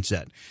winning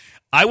mindset.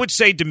 I would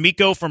say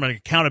D'Amico, from an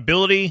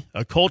accountability,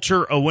 a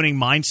culture, a winning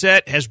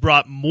mindset, has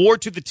brought more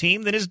to the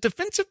team than his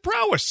defensive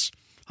prowess.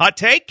 Hot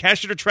take?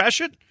 Cash it or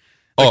trash it?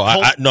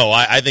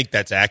 I think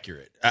that's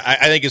accurate.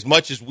 I think as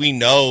much as we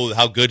know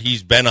how good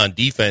he's been on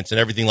defense and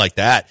everything like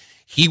that,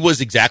 he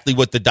was exactly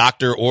what the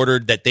doctor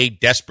ordered that they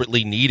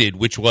desperately needed,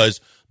 which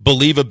was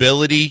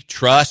believability,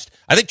 trust.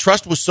 I think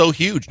trust was so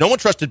huge. No one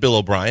trusted Bill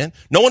O'Brien.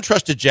 No one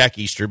trusted Jack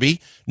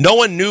Easterby. No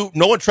one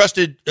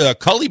trusted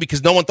Culley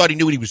because no one thought he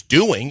knew what he was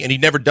doing, and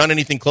he'd never done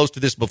anything close to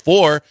this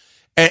before.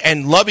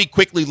 And Lovey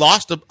quickly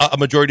lost a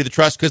majority of the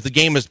trust because the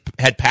game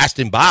had passed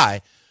him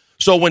by.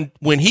 So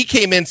when he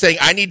came in saying,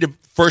 I need to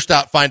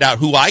find out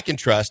who I can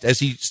trust, as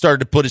he started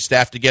to put his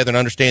staff together and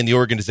understand the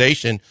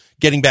organization,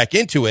 getting back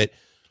into it,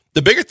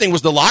 the bigger thing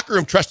was the locker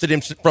room trusted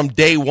him from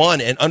day one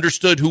and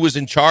understood who was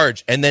in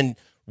charge, and then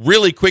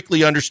really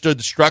quickly understood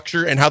the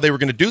structure and how they were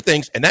going to do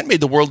things, and that made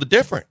the world a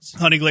difference.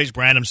 Honey Glaze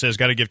Branham says,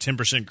 got to give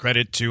 10%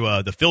 credit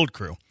to the field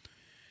crew.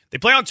 They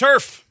play on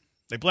turf.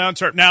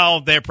 Now,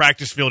 their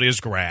practice field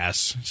is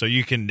grass, so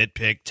you can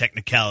nitpick,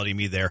 technicality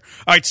me there.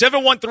 All right,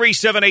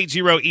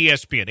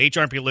 713-780-ESPN,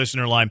 HRP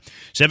listener line,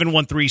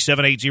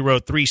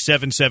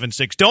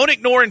 713-780-3776. Don't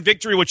ignore in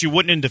victory what you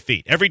wouldn't in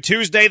defeat. Every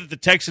Tuesday that the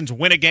Texans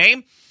win a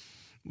game,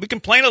 we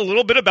complain a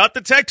little bit about the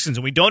Texans,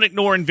 and we don't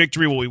ignore in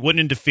victory what we wouldn't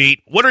in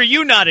defeat. What are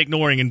you not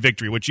ignoring in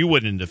victory, what you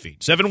wouldn't in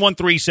defeat?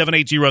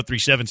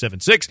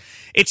 713-780-3776.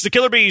 It's the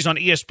Killer Bees on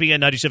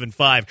ESPN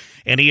 97.5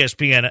 and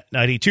ESPN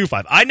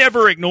 92.5. I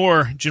never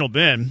ignore Gentle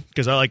Ben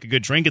because I like a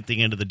good drink at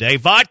the end of the day.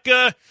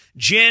 Vodka,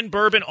 gin,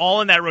 bourbon,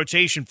 all in that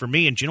rotation for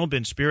me, and Gentle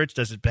Ben Spirits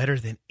does it better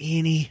than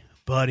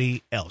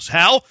anybody else.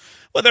 How?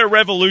 With their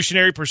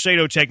revolutionary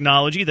Prosecco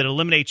technology that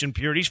eliminates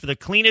impurities for the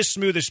cleanest,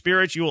 smoothest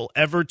spirits you will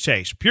ever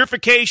taste.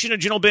 Purification of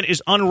Gentle Ben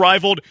is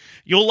unrivaled.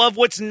 You'll love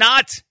what's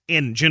not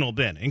in Gentle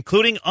Ben,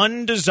 including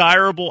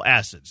undesirable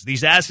acids.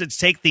 These acids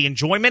take the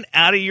enjoyment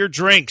out of your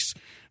drinks.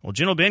 Well,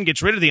 Gentle Ben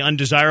gets rid of the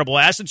undesirable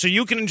acids so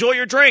you can enjoy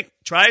your drink.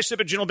 Try a sip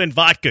of Gentle Ben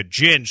vodka,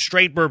 gin,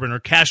 straight bourbon, or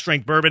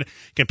cask-strength bourbon.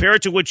 Compare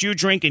it to what you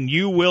drink, and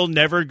you will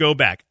never go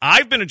back.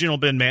 I've been a Gentle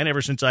Ben man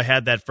ever since I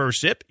had that first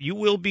sip. You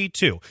will be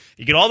too.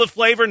 You get all the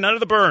flavor, none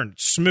of the burn.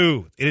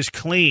 Smooth. It is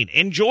clean.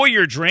 Enjoy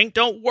your drink.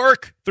 Don't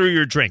work through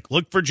your drink.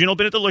 Look for Gentle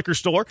Ben at the liquor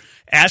store.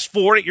 Ask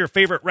for it at your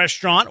favorite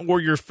restaurant or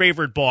your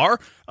favorite bar.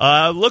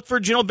 Look for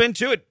Gentle Ben,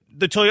 too, at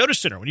the Toyota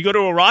Center. When you go to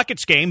a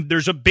Rockets game,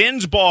 there's a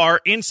Ben's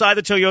bar inside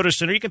the Toyota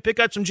Center. You can pick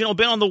up some Gentle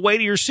Ben on the way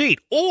to your seat.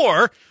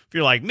 Or, if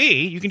you're like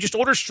me, you can just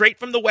order straight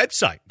from the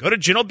website. Go to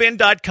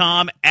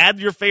gentleben.com, add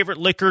your favorite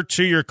liquor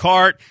to your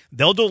cart.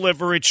 They'll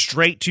deliver it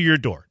straight to your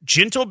door.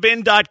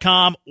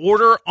 gentleben.com,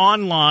 order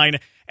online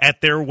at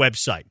their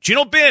website.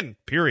 Gentle Ben,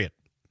 period.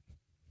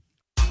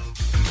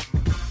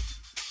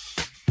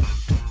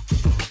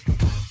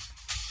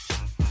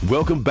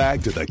 Welcome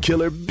back to the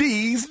Killer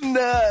Bees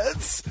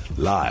Nuts,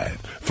 live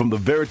from the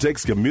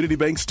Veritex Community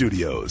Bank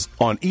Studios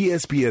on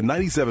ESPN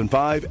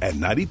 97.5 and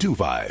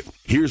 92.5.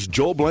 Here's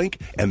Joel Blank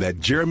and that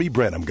Jeremy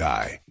Branham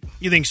guy.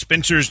 You think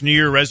Spencer's New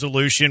Year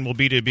resolution will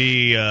be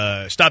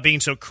to stop being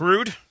so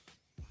crude?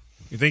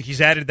 You think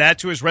he's added that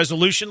to his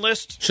resolution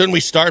list? Shouldn't we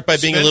start by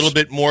being a little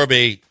bit more of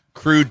a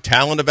crude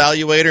talent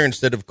evaluator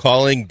instead of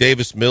calling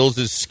Davis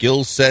Mills'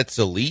 skill sets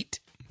elite?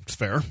 It's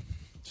fair.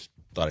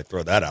 Thought I'd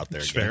throw that out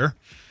there. It's fair.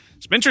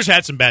 Spencer's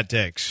had some bad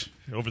takes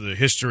over the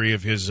history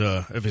of his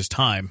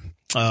time.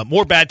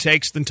 More bad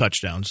takes than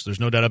touchdowns.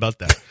 There's no doubt about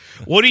that.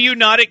 What are you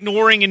not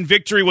ignoring in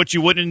victory, what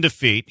you wouldn't in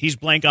defeat? He's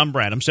blank on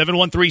Branham.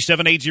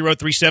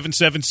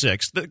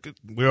 713-780-3776.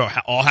 We're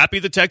all happy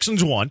the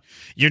Texans won.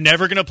 You're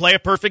never going to play a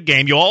perfect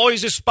game. You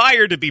always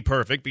aspire to be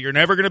perfect, but you're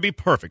never going to be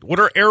perfect. What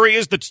are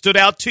areas that stood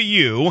out to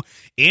you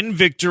in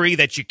victory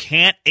that you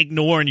can't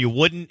ignore and you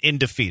wouldn't in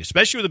defeat?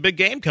 Especially with a big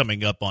game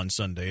coming up on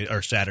Sunday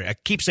or Saturday. I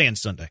keep saying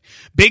Sunday.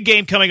 Big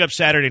game coming up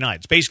Saturday night.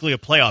 It's basically a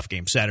playoff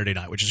game Saturday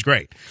night, which is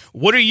great.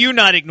 What are you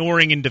not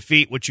ignoring in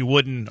defeat, what you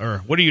wouldn't, or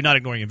what are you not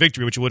ignoring in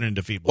victory, what you wouldn't in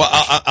defeat? Well,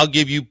 I'll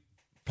give you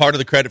part of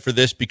the credit for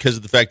this because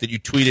of the fact that you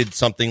tweeted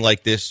something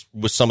like this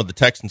with some of the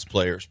Texans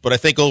players. But I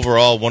think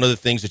overall, one of the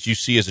things that you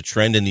see as a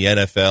trend in the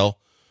NFL,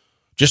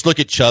 just look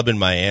at Chubb in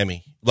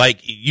Miami.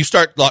 Like, you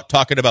start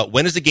talking about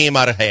when is the game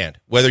out of hand,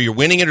 whether you're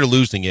winning it or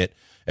losing it,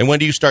 and when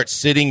do you start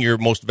sitting your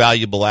most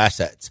valuable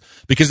assets?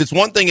 Because it's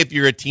one thing if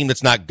you're a team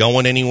that's not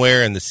going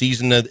anywhere and the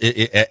season at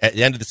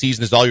the end of the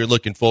season is all you're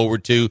looking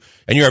forward to,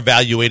 and you're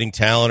evaluating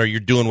talent or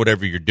you're doing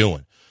whatever you're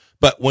doing.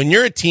 But when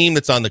you're a team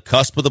that's on the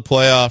cusp of the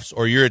playoffs,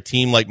 or you're a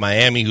team like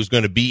Miami who's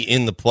going to be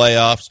in the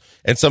playoffs,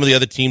 and some of the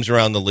other teams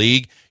around the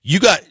league, you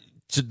got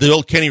the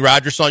old Kenny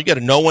Rogers song, you got to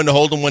know when to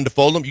hold them, when to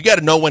fold them. You got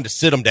to know when to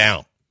sit them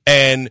down.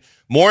 And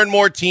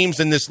more teams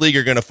in this league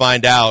are going to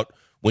find out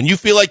when you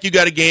feel like you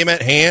got a game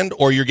at hand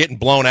or you're getting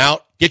blown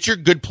out, get your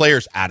good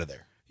players out of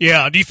there.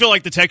 Yeah. Do you feel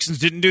like the Texans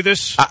didn't do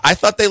this? I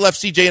thought they left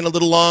CJ in a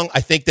little long.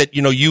 I think that,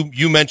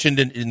 you mentioned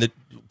in the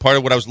part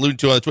of what I was alluding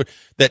to on the Twitter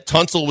that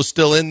Tunsil was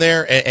still in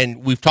there,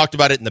 and we've talked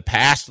about it in the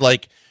past.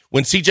 Like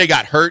when CJ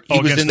got hurt, he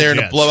was in there in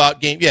a blowout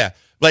game. Yeah.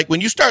 Like,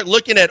 when you start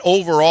looking at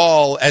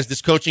overall, as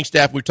this coaching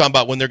staff, we're talking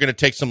about when they're going to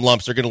take some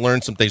lumps, they're going to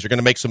learn some things, they're going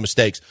to make some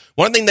mistakes.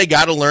 One thing they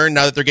got to learn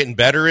now that they're getting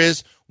better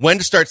is when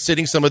to start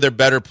sitting some of their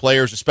better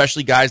players,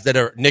 especially guys that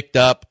are nicked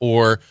up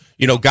or,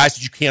 guys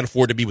that you can't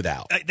afford to be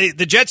without.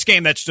 The Jets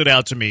game that stood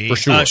out to me, for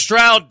sure.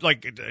 Stroud,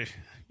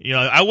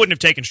 I wouldn't have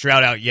taken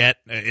Stroud out yet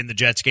in the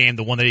Jets game,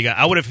 the one that he got.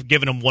 I would have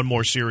given him one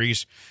more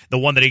series, the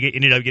one that he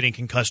ended up getting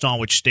concussed on,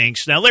 which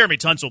stinks. Now, Laramie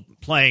Tunsil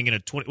playing in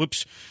a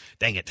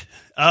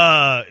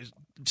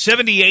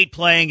 78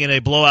 playing in a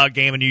blowout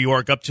game in New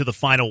York up to the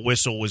final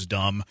whistle was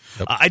dumb.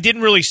 Yep. I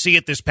didn't really see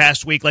it this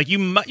past week. Like, you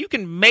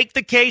can make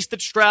the case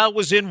that Stroud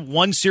was in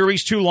one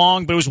series too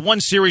long, but it was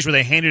one series where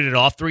they handed it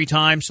off 3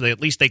 times, so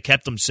at least they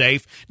kept them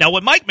safe. Now,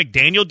 what Mike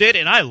McDaniel did,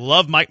 and I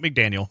love Mike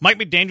McDaniel. Mike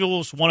McDaniel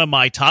is one of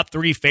my top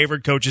 3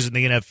 favorite coaches in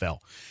the NFL.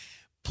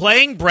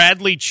 Playing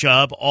Bradley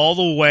Chubb all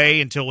the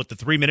way until at the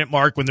 3-minute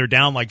mark when they're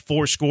down like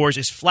 4 scores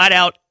is flat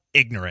out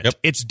ignorant. Yep.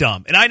 It's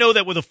dumb. And I know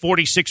that with a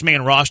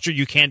 46-man roster,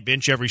 you can't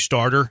bench every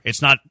starter. It's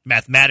not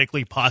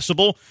mathematically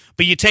possible,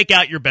 but you take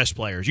out your best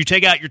players. You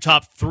take out your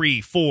top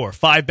 3, 4,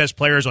 5 best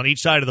players on each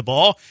side of the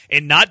ball,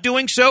 and not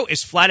doing so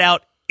is flat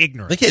out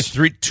ignorance. I think it's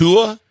 3,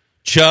 Tua,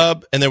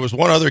 Chubb, and there was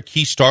one other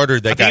key starter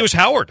that it was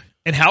Howard.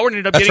 And Howard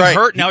ended up getting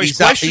hurt. Now he's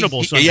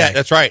questionable Sunday. Yeah,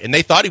 that's right. And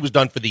they thought he was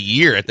done for the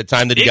year at the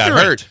time that he got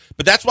hurt.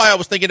 But that's why I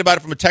was thinking about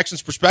it from a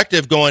Texans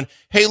perspective, going,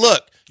 hey,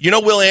 look,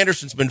 Will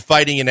Anderson's been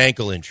fighting an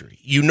ankle injury.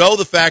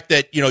 The fact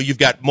that, you've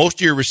got most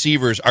of your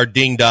receivers are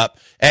dinged up,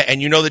 and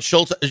that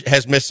Schultz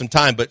has missed some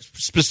time. But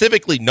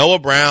specifically, Noah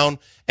Brown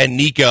and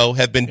Nico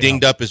have been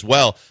dinged up as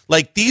well.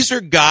 Like, these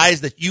are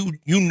guys that you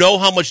know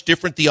how much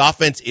different the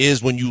offense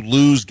is when you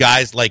lose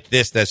guys like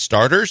this as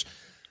starters.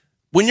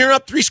 When you're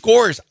up 3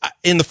 scores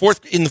in the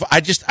fourth,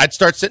 I'd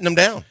start sitting them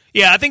down.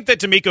 Yeah, I think that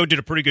D'Amico did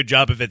a pretty good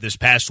job of it this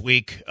past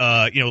week.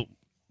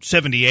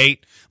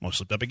 78, almost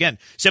slipped up again.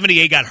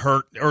 78 got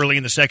hurt early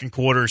in the second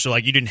quarter, so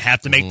you didn't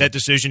have to make that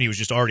decision. He was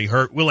just already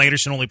hurt. Will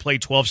Anderson only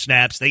played 12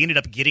 snaps. They ended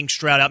up getting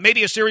Stroud out.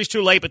 Maybe a series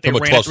too late, but they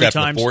ran it 3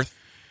 times. In the fourth?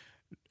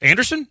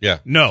 Anderson? Yeah.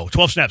 No,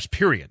 12 snaps,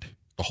 period.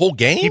 The whole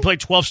game? He played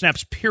 12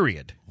 snaps,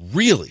 period.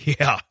 Really?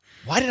 Yeah.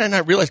 Why did I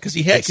not realize? Because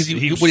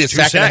he was a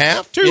sack and a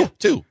half? 2. Yeah,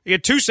 2. He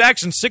had 2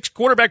 sacks and 6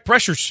 quarterback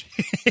pressures.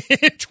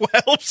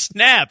 12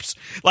 snaps.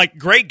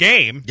 Great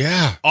game.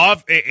 Yeah.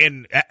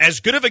 And as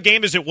good of a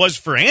game as it was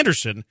for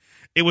Anderson,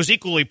 it was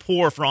equally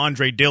poor for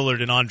Andre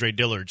Dillard and Andre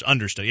Dillard's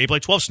understudy. He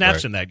played 12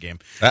 snaps in that game.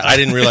 I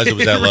didn't realize it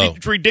was that low.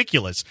 It's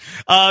ridiculous.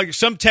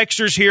 Some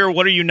textures here.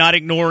 What are you not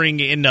ignoring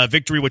in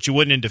victory, what you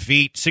wouldn't in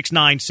defeat?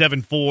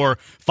 6974,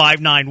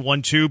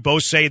 5912.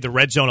 Both say the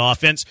red zone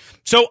offense.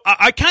 So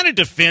I kind of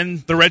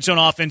defend the red zone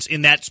offense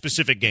in that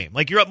specific game.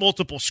 You're up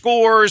multiple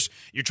scores.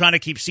 You're trying to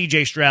keep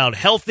C.J. Stroud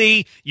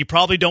healthy. You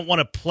probably don't want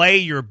to play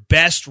your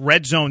best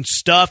red zone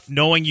stuff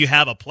knowing you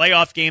have a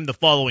playoff game the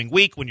following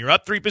week when you're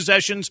up 3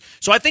 possessions.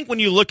 So I think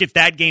when you look at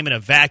that game in a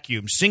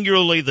vacuum,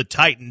 singularly the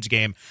Titans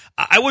game,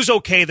 I was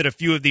okay that a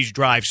few of these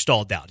drives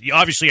stalled out.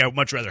 Obviously, I would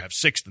much rather have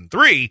 6 than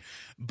 3,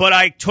 but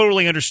I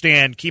totally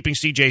understand keeping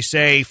CJ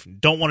safe,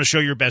 don't want to show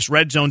your best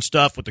red zone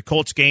stuff with the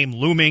Colts game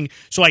looming,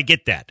 so I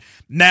get that.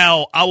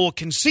 Now, I will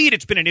concede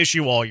it's been an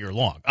issue all year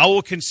long. I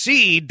will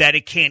concede that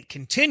it can't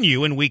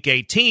continue in Week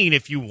 18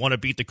 if you want to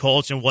beat the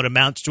Colts in what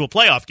amounts to a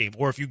playoff game.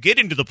 Or if you get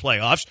into the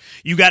playoffs,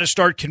 you got to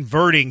start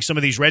converting some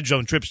of these red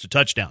zone trips to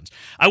touchdowns.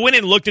 I went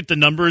and looked at the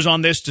numbers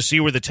on this to see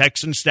where the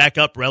Texans stack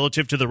up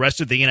relative to the rest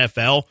of the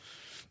NFL.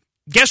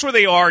 Guess where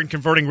they are in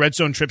converting red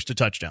zone trips to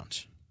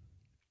touchdowns?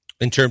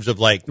 In terms of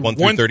 1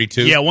 through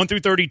 32? Yeah, 1 through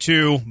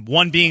 32,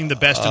 1 being the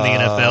best in the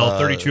NFL,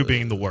 32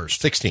 being the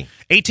worst. 16.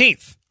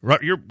 18th.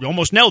 You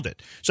almost nailed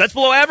it. So that's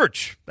below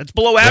average. That's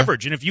below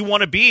average. And if you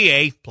want to be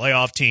a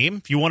playoff team,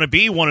 if you want to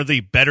be one of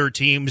the better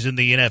teams in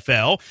the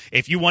NFL,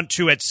 if you want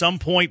to at some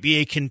point be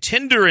a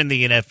contender in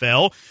the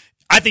NFL,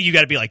 I think you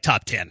got to be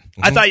top 10.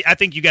 I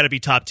think you got to be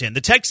top 10.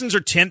 The Texans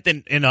are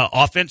 10th in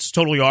offense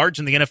total yards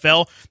in the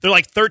NFL. They're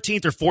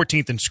 13th or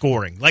 14th in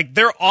scoring.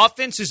 Their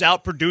offense is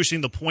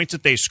outproducing the points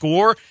that they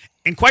score.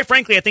 And quite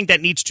frankly, I think that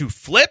needs to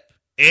flip.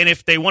 And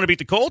if they want to beat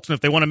the Colts and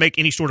if they want to make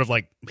any sort of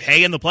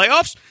hay in the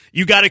playoffs,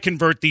 you got to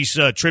convert these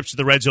trips to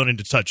the red zone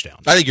into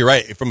touchdowns. I think you're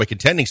right. From a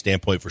contending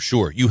standpoint, for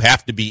sure. You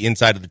have to be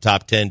inside of the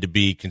top 10 to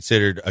be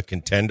considered a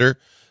contender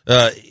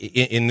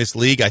in this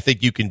league. I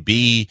think you can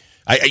be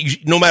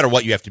no matter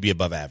what, you have to be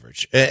above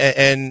average.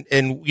 And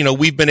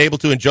we've been able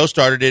to, and Joe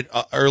started it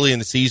early in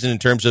the season in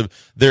terms of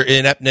their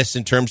ineptness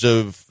in terms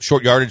of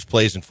short yardage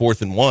plays and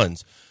 4th and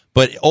 1s.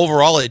 But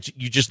overall,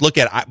 you just look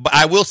at it.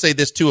 I will say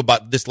this, too,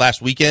 about this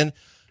last weekend.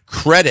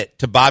 Credit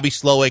to Bobby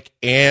Slowick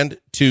and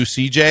to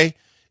CJ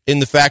in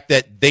the fact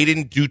that they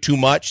didn't do too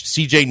much.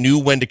 CJ knew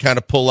when to kind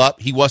of pull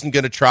up. He wasn't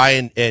going to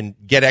try and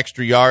get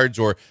extra yards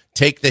or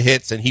take the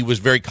hits, and he was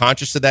very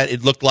conscious of that,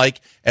 it looked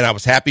like, and I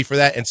was happy for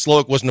that. And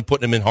Slowick wasn't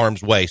putting him in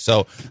harm's way.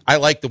 So I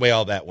like the way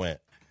all that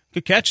went.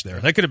 Good catch there.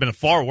 That could have been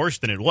far worse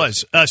than it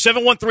was.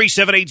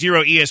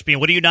 713-780-ESPN.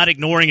 What are you not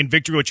ignoring in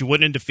victory, what you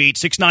wouldn't in defeat?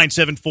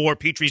 6974.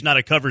 Petrie's not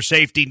a cover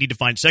safety. Need to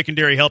find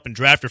secondary help and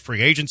draft or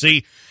free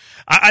agency.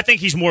 I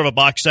think he's more of a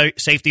box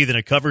safety than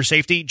a cover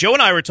safety. Joe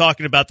and I were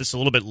talking about this a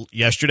little bit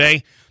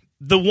yesterday.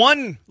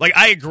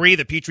 I agree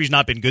that Petrie's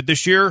not been good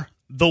this year.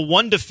 The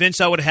one defense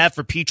I would have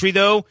for Petrie,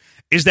 though,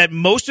 is that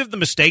most of the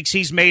mistakes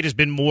he's made has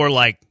been more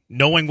like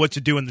knowing what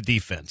to do in the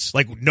defense,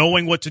 like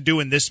knowing what to do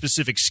in this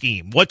specific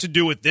scheme, what to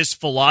do with this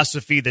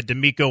philosophy that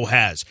DeMeco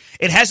has.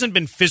 It hasn't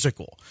been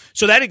physical.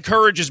 So that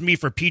encourages me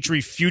for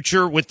Petrie's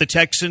future with the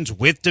Texans,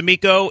 with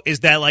DeMeco, is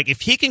that like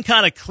if he can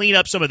kind of clean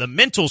up some of the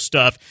mental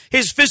stuff,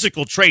 his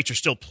physical traits are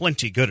still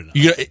plenty good enough.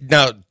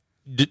 Now,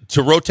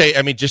 to rotate,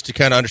 I mean, just to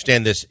kind of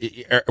understand this,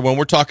 when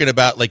we're talking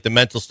about like the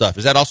mental stuff,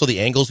 is that also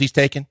the angles he's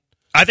taken?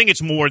 I think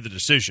it's more the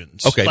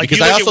decisions. Okay, like because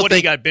you look I also at what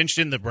think he got benched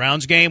in the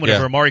Browns game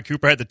whenever Amari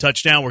Cooper had the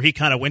touchdown where he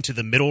kind of went to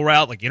the middle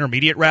route, like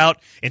intermediate route,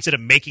 instead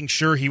of making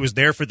sure he was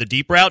there for the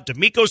deep route.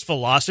 DeMeco's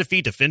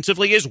philosophy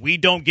defensively is we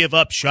don't give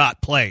up shot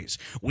plays.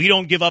 We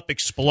don't give up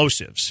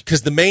explosives.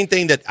 Because the main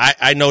thing that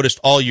I noticed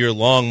all year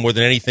long more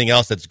than anything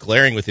else that's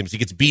glaring with him is he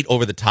gets beat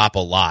over the top a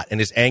lot, and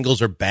his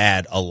angles are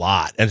bad a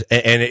lot. And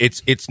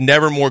it's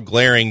never more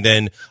glaring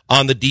than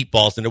on the deep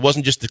balls, and it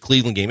wasn't just the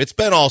Cleveland game. It's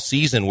been all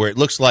season where it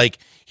looks like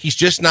he's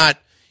just not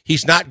 –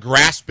 he's not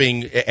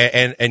grasping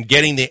and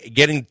getting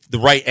the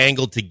right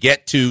angle to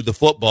get to the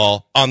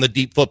football on the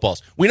deep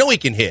footballs. We know he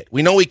can hit.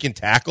 We know he can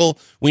tackle.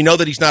 We know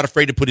that he's not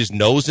afraid to put his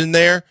nose in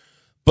there.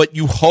 But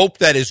you hope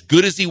that as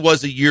good as he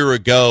was a year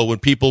ago when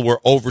people were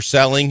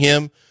overselling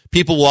him,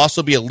 people will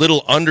also be a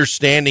little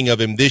understanding of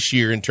him this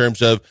year in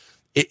terms of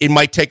it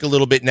might take a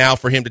little bit now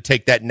for him to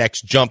take that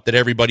next jump that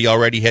everybody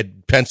already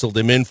had penciled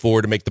him in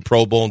for to make the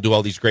Pro Bowl and do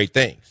all these great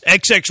things.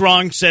 XX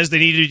Wrong says they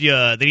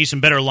need some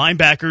better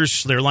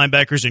linebackers. Their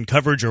linebackers in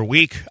coverage are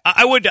weak.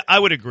 I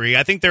would agree.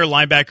 I think their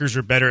linebackers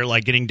are better at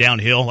like getting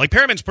downhill. Like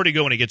Perriman's pretty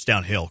good when he gets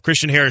downhill.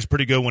 Christian Harris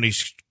pretty good when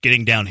he's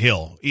getting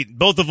downhill.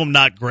 Both of them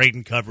not great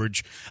in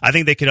coverage. I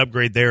think they could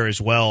upgrade there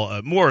as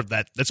well. More of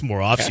that. That's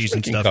more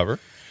off-season stuff. Cover.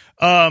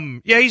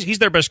 He's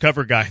their best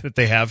cover guy that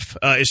they have.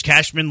 Is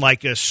Cashman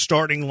like a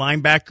starting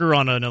linebacker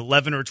on an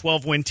 11 or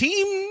 12 win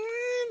team?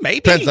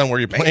 Maybe. Depends on where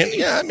you're playing.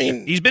 Yeah, I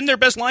mean, he's been their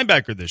best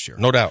linebacker this year.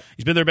 No doubt.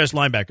 He's been their best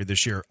linebacker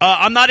this year.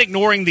 I'm not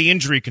ignoring the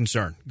injury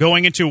concern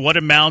going into what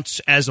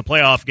amounts as a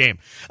playoff game.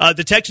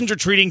 The Texans are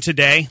treating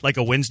today like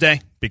a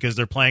Wednesday because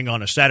they're playing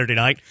on a Saturday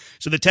night.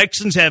 So the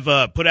Texans have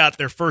put out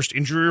their first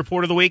injury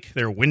report of the week,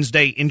 their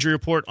Wednesday injury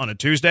report on a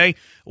Tuesday.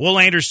 Will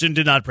Anderson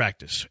did not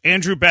practice.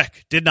 Andrew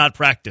Beck did not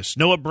practice.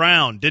 Noah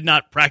Brown did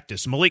not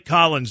practice. Malik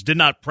Collins did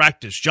not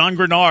practice. John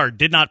Grenard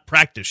did not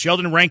practice.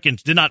 Sheldon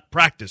Rankins did not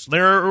practice.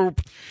 Larry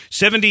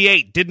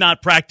 78 did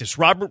not practice.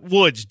 Robert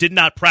Woods did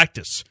not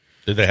practice.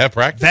 Did they have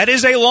practice? That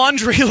is a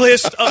laundry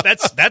list.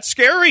 That's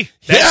scary.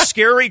 That's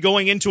scary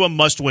going into a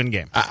must-win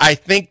game. I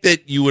think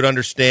that you would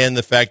understand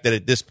the fact that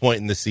at this point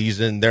in the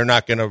season, they're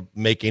not going to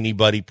make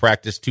anybody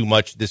practice too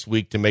much this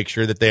week to make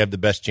sure that they have the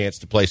best chance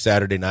to play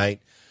Saturday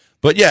night.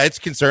 But yeah, it's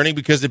concerning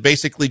because it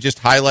basically just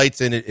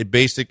highlights and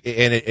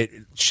it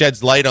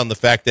sheds light on the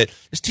fact that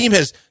this team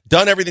has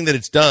done everything that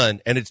it's done,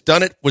 and it's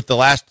done it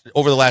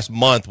over the last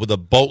month with a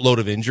boatload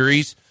of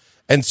injuries.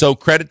 And so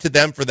credit to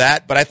them for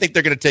that. But I think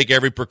they're going to take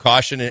every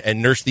precaution and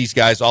nurse these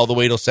guys all the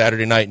way till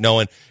Saturday night,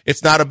 knowing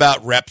it's not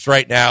about reps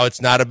right now. It's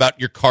not about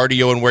your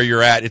cardio and where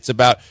you're at. It's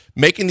about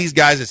making these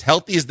guys as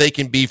healthy as they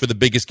can be for the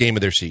biggest game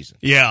of their season.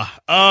 Yeah.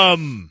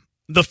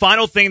 The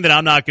final thing that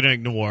I'm not going to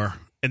ignore,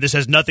 and this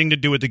has nothing to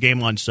do with the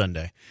game on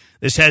Sunday.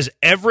 This has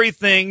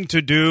everything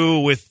to do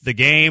with the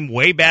game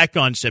way back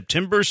on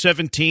September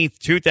 17th,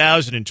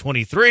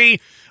 2023,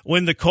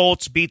 when the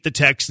Colts beat the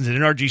Texans at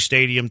NRG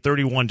Stadium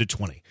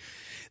 31-20.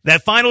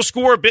 That final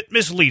score, a bit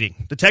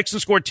misleading. The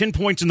Texans scored 10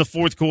 points in the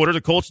fourth quarter. The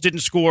Colts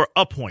didn't score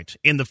a point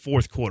in the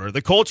fourth quarter.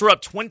 The Colts were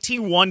up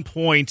 21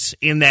 points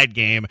in that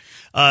game.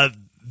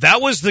 That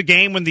was the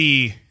game when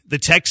the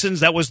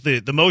Texans, that was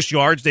the most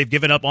yards they've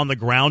given up on the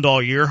ground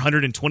all year,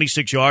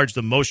 126 yards,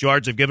 the most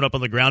yards they've given up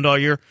on the ground all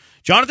year.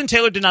 Jonathan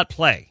Taylor did not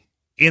play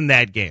in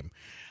that game.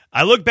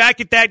 I look back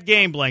at that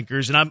game,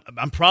 Blankers, and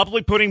I'm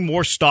probably putting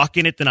more stock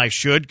in it than I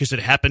should because it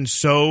happened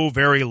so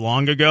very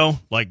long ago.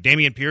 Like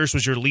Dameon Pierce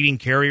was your leading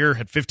carrier,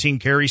 had 15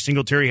 carries.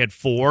 Singletary had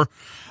 4.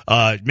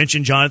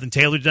 Mentioned Jonathan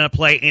Taylor did not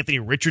play. Anthony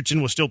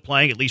Richardson was still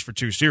playing, at least for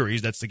 2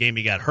 series. That's the game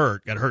he got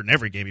hurt. Got hurt in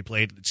every game he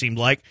played, it seemed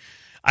like.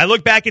 I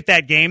look back at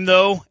that game,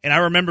 though, and I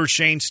remember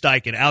Shane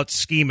Steichen out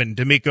scheming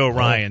DeMeco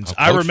Ryans.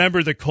 I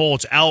remember the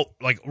Colts out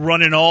like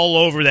running all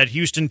over that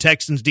Houston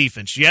Texans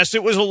defense. Yes,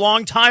 it was a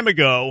long time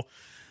ago,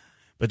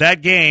 but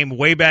that game,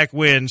 way back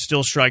when,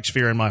 still strikes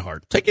fear in my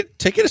heart. Take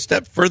it a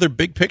step further,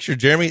 big picture,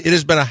 Jeremy. It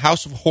has been a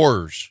house of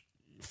horrors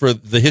for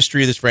the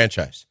history of this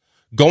franchise.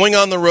 Going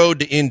on the road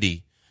to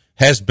Indy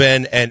has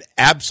been an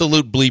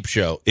absolute bleep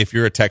show if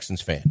you're a Texans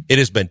fan. It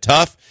has been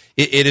tough.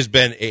 It has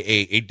been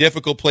a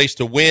difficult place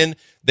to win.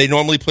 They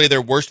normally play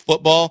their worst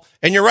football.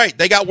 And you're right,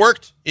 they got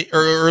worked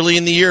early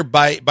in the year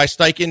by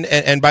Steichen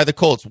and by the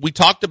Colts. We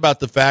talked about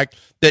the fact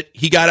that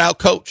he got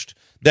out-coached,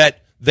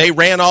 that they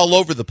ran all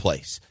over the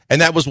place, and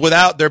that was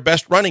without their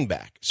best running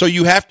back. So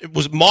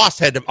Moss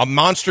had a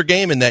monster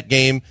game in that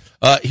game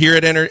here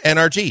at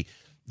NRG.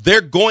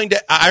 They're going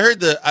to. I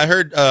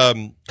heard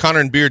Connor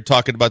and Beard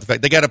talking about the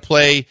fact they got to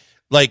play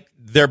like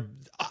they're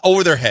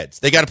over their heads.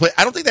 They got to play.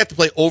 I don't think they have to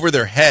play over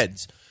their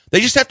heads. They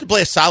just have to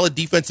play a solid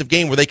defensive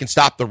game where they can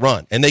stop the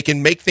run and they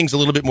can make things a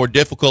little bit more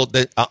difficult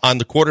on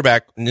the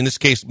quarterback, in this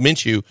case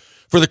Minshew,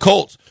 for the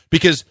Colts,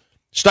 because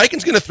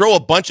Steichen's going to throw a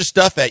bunch of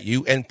stuff at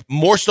you, and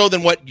more so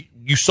than what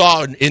you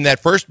saw in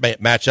that first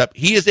matchup.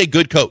 He is a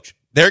good coach.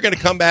 They're going to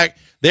come back.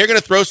 They're going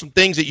to throw some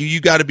things at you.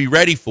 You got to be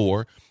ready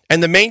for.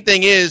 And the main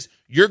thing is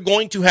you're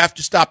going to have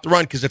to stop the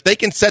run, because if they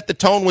can set the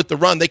tone with the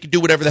run, they can do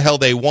whatever the hell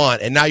they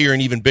want, and now you're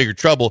in even bigger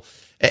trouble.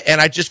 And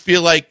I just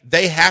feel like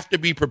they have to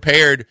be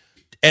prepared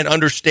and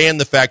understand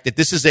the fact that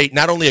this is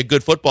not only a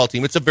good football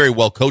team, it's a very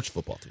well-coached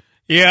football team.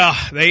 Yeah,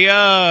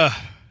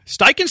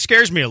 Steichen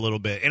scares me a little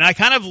bit, and I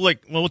kind of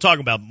we'll talk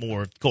about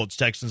more Colts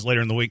Texans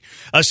later in the week.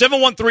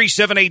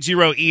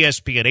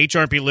 713-780-ESPN,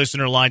 HRP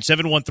listener line,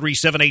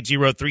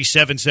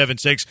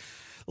 713-780-3776.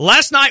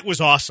 Last night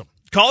was awesome.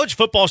 College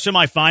football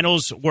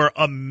semifinals were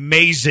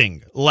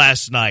amazing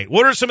last night.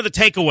 What are some of the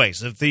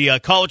takeaways of the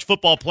college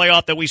football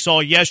playoff that we saw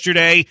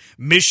yesterday?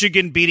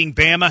 Michigan beating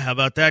Bama. How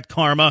about that,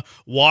 karma?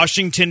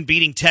 Washington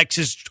beating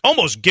Texas.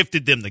 Almost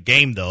gifted them the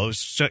game, though. It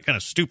was kind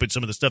of stupid,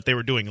 some of the stuff they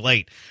were doing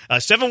late.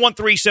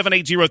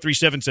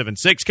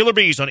 713-780-3776. Killer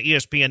Bees on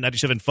ESPN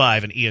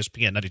 97.5 and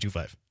ESPN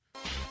 92.5.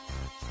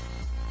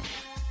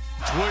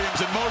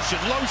 Williams in motion.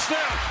 Low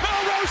snap.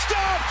 Melrose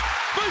stopped.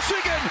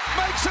 Michigan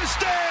makes a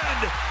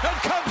stand and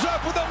comes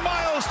up with a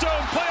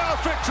milestone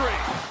playoff victory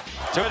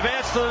to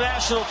advance to the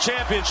national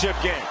championship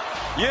game.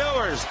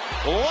 Ewers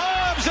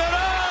lobs it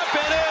up,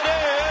 and it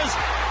is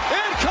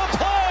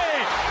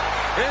incomplete.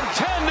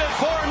 Intended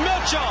for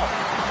Mitchell.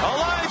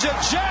 Elijah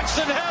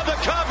Jackson had the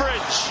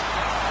coverage.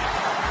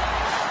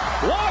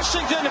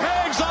 Washington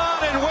hangs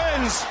on and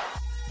wins.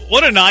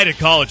 What a night of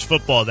college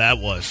football that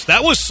was.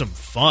 That was some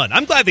fun.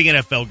 I'm glad the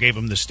NFL gave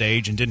them the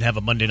stage and didn't have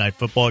a Monday Night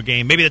Football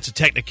game. Maybe that's a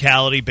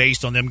technicality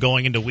based on them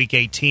going into Week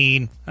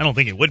 18. I don't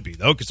think it would be,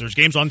 though, because there's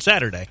games on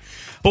Saturday.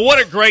 But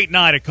what a great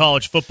night of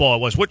college football it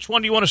was. Which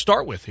one do you want to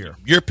start with here?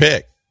 Your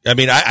pick. I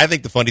mean, I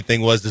think the funny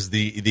thing was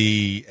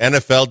the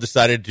NFL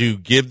decided to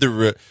give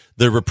the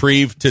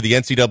reprieve to the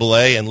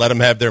NCAA and let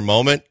them have their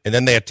moment, and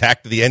then they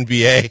attacked the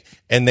NBA,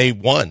 and they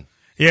won.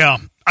 Yeah.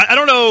 I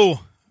don't know.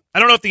 I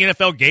don't know if the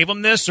NFL gave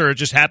them this or it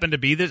just happened to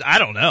be this. I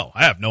don't know.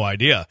 I have no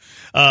idea.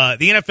 The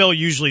NFL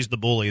usually is the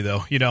bully,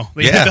 though. The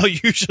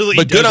NFL usually.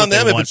 But does good on what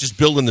them they if want. it's just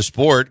building the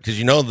sport,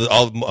 because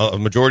a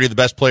majority of the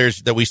best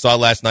players that we saw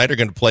last night are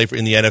going to play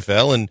in the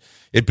NFL, and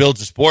it builds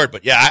the sport.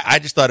 But yeah, I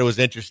just thought it was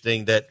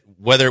interesting that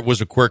whether it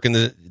was a quirk in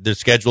the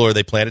schedule or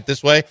they planned it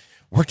this way,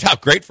 worked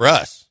out great for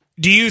us.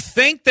 Do you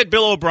think that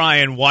Bill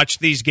O'Brien watched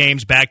these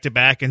games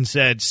back-to-back and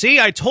said, see,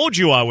 I told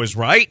you I was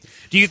right?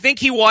 Do you think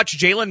he watched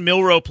Jalen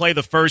Milroe play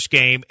the first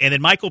game and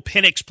then Michael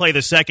Penix play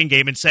the second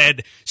game and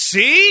said,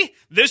 see,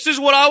 this is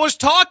what I was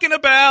talking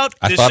about.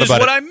 This is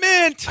what I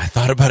meant. I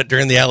thought about it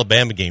during the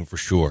Alabama game for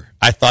sure.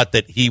 I thought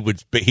that he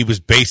was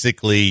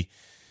basically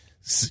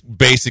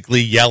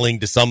yelling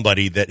to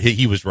somebody that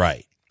he was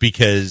right,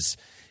 because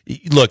 –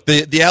 look,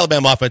 the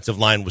Alabama offensive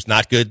line was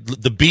not good.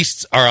 The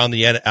beasts are on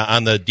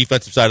the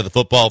defensive side of the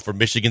football for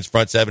Michigan's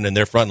front seven and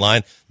their front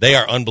line. They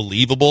are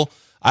unbelievable.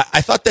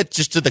 I thought that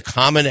just to the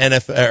common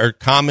NFL or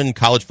common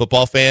college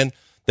football fan,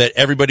 that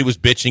everybody was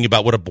bitching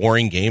about what a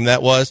boring game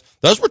that was.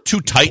 Those were two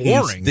titans.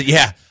 Boring.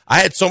 Yeah. I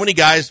had so many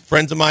guys,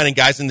 friends of mine, and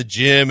guys in the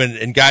gym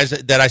and guys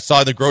that I saw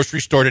in the grocery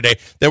store today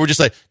that were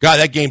just like, God,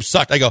 that game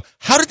sucked. I go,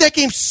 how did that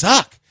game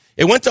suck?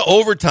 It went to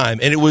overtime,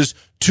 and it was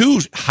two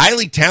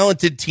highly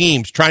talented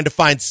teams trying to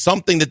find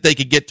something that they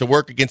could get to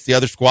work against the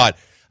other squad.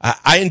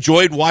 I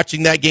enjoyed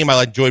watching that game.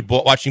 I enjoyed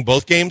watching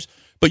both games,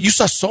 but you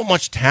saw so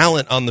much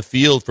talent on the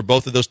field for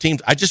both of those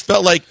teams. I just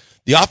felt like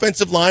the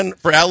offensive line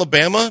for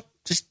Alabama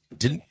just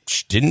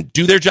didn't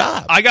do their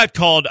job. I got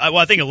called,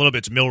 I think a little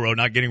bit's Milroe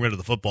not getting rid of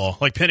the football.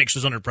 Like Penix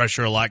was under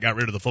pressure a lot, got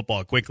rid of the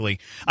football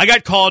quickly. I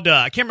got called,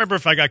 I can't remember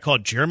if I got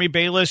called Jeremy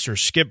Bayless or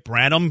Skip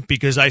Branham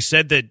because I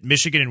said that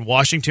Michigan and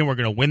Washington were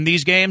going to win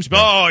these games. But,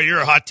 oh, you're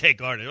a hot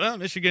take artist. Well,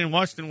 Michigan and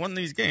Washington won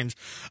these games.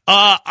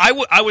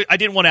 I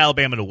didn't want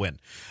Alabama to win.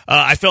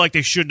 I felt like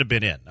they shouldn't have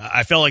been in.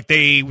 I felt like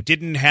they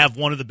didn't have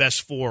one of the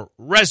best 4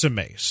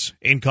 resumes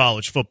in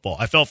college football.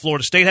 I felt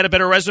Florida State had a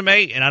better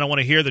resume, and I don't want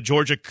to hear that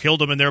Georgia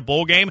killed them in their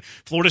bowl game.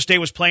 Florida State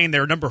was playing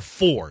their number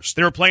 4s.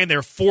 They were playing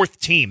their 4th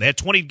team. They had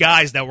 20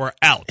 guys that were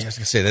out. I was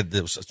going to say that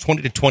it was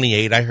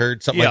 20-28. I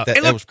heard something like that.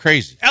 Look, that was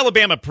crazy.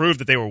 Alabama proved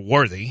that they were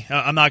worthy.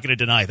 I'm not going to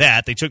deny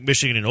that. They took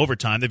Michigan in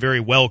overtime. They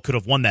very well could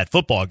have won that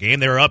football game.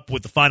 They were up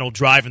with the final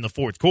drive in the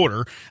 4th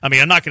quarter. I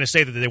mean, I'm not going to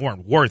say that they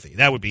weren't worthy.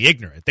 That would be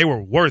ignorant. They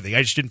were worthy.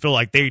 I just didn't feel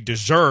like they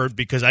deserved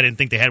because I didn't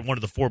think they had one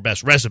of the 4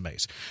 best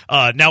resumes.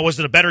 Now, was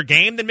it a better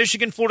game than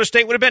Michigan-Florida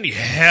State would have been?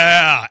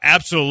 Yeah,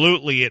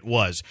 absolutely it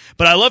was.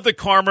 But I love the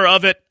karma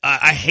of it.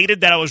 I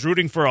hated that I was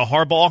rooting for a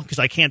Harbaugh because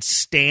I can't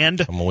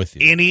stand I'm with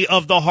you. any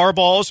of the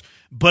Harbaughs.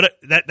 But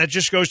that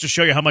just goes to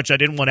show you how much I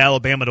didn't want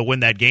Alabama to win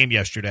that game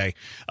yesterday.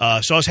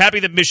 So I was happy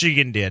that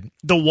Michigan did.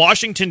 The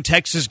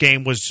Washington-Texas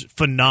game was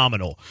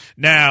phenomenal.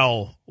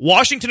 Now,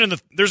 Washington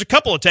there's a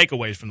couple of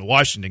takeaways from the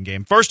Washington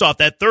game. First off,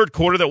 that third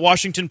quarter that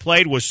Washington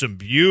played was some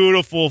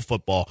beautiful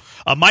football.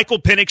 Michael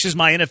Penix is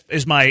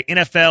my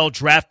NFL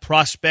draft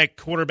prospect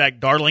quarterback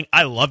darling.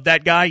 I love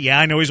that guy. Yeah,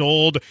 I know he's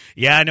old.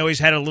 Yeah, I know he's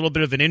had a little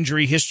bit of an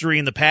injury history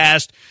in the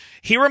past.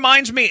 He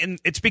reminds me, and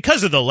it's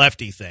because of the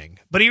lefty thing,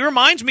 but he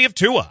reminds me of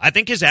Tua. I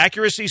think his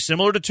accuracy is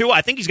similar to Tua.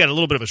 I think he's got a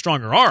little bit of a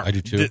stronger arm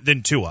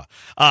than Tua.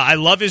 I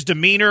love his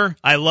demeanor.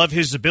 I love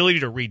his ability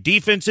to read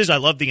defenses. I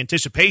love the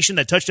anticipation,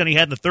 that touchdown he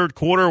had in the third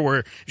quarter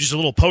where just a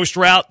little post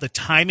route, the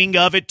timing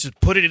of it to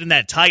put it in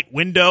that tight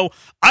window.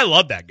 I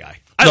love that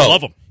guy. I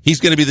love him. He's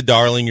going to be the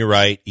darling. You're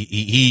right.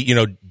 He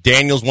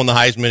Daniels won the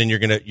Heisman, and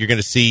you're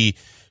gonna see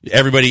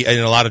everybody in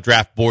a lot of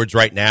draft boards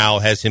right now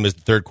has him as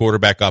the third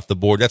quarterback off the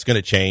board. That's going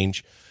to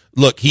change.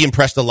 Look, he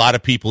impressed a lot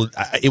of people.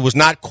 It was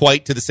not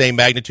quite to the same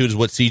magnitude as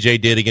what CJ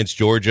did against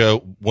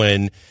Georgia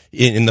when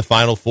in the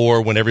Final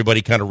Four, when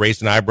everybody kind of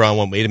raised an eyebrow and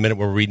went, wait a minute,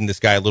 we're reading this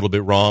guy a little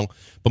bit wrong.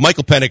 But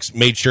Michael Penix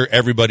made sure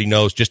everybody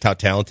knows just how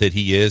talented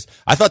he is.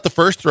 I thought the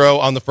first throw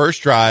on the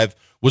first drive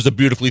was a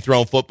beautifully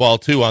thrown football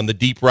too, on the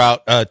deep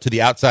route to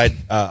the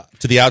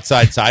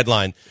outside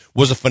sideline.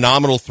 Was a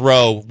phenomenal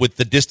throw with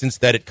the distance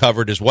that it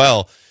covered as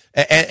well.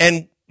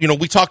 And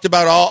we talked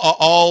about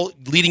all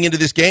leading into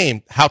this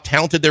game how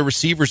talented their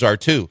receivers are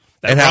too.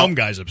 That Rome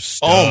guy's a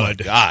stud. Oh my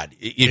God!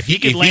 If he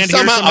could land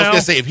somehow, I was going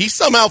to say, if he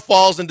somehow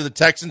falls into the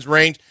Texans'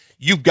 range,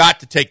 you've got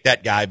to take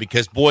that guy,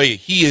 because boy,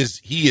 he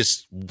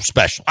is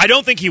special. I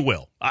don't think he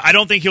will. I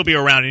don't think he'll be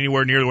around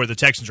anywhere near where the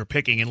Texans are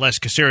picking, unless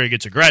Caserio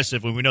gets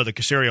aggressive. When we know that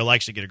Caserio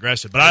likes to get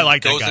aggressive, but I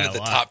like that guy a lot. Goes into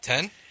the top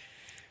 10.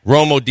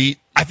 Romo D.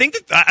 I think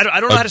that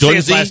I don't know how to say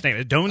his last name.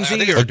 Adunze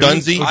or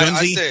Dunze?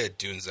 I say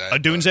Adunze.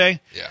 Adunze?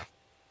 Yeah.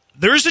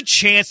 There's a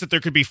chance that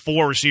there could be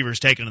 4 receivers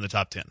taken in the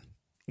top 10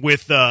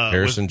 with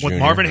Harrison with Jr.,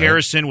 Marvin right?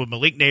 Harrison, with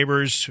Malik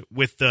Neighbors,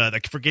 with I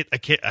forget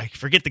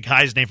the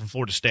guy's name from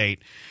Florida State.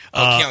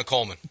 Keon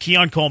Coleman.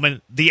 Keon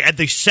Coleman,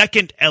 the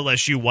second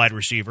LSU wide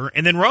receiver,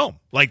 and then Rome.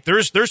 Like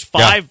there's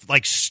 5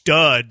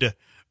 stud,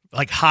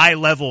 high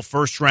level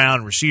first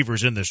round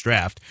receivers in this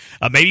draft.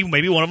 Maybe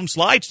one of them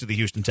slides to the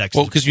Houston Texans.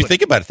 Well, because you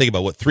think about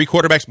what, 3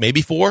 quarterbacks,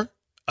 maybe 4.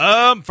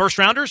 First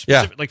rounders?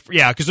 Yeah.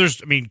 Because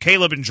there's,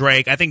 Caleb and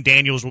Drake. I think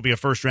Daniels will be a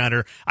first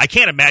rounder. I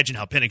can't imagine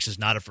how Penix is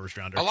not a first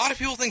rounder. A lot of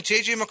people think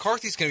J.J.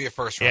 McCarthy's going to be a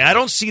first rounder. Yeah, I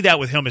don't see that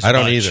with him as much. I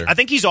don't either. I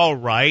think he's all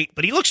right,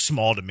 but he looks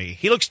small to me.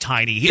 He looks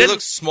tiny. He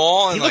looks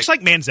small. And he looks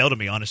like Manziel to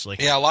me, honestly.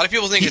 Yeah, a lot of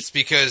people think it's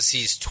because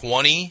he's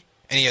 20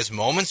 and he has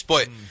moments,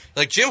 but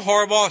Jim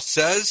Harbaugh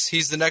says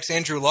he's the next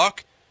Andrew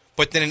Luck.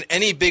 But then in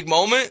any big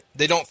moment,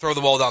 they don't throw the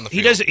ball down the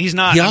field. He's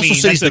not. He also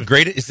said he's the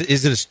greatest.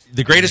 Is it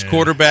the greatest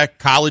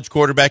college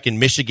quarterback in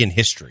Michigan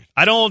history?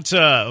 I don't.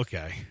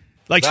 Okay.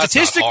 That's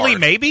Statistically,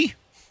 maybe.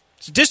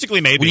 Statistically,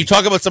 maybe. When you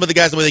talk about some of the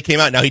guys the way they came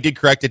out, now he did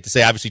correct it to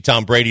say obviously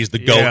Tom Brady is the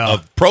GOAT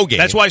of pro game.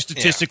 That's why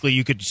statistically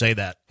you could say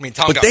that.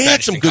 Tom but they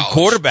had some good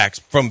quarterbacks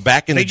from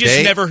back in the day. They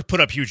just never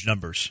put up huge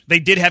numbers. They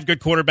did have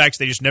good quarterbacks.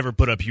 They just never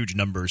put up huge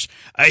numbers.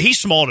 He's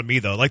small to me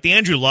though. The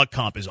Andrew Luck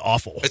comp is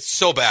awful. It's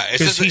so bad.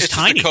 It's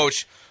tiny. Just the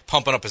coach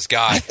pumping up his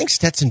guy. I think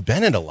Stetson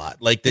Bennett a lot.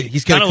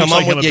 He's going to come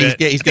on with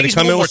he's going to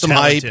come in with some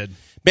talented hype.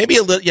 Maybe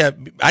a little, yeah.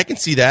 I can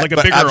see that. Like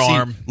a bigger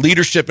arm.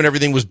 Leadership and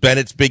everything was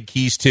Bennett's big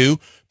keys too.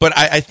 But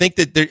I think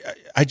that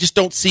I just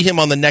don't see him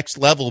on the next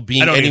level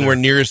being anywhere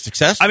near as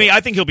successful.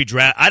 I think he'll be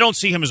drafted. I don't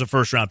see him as a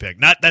first round pick.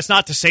 That's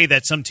not to say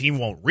that some team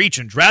won't reach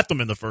and draft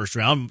him in the first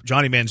round.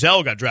 Johnny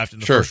Manziel got drafted in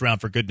the first round,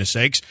 for goodness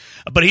sakes.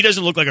 But he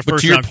doesn't look like a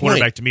first round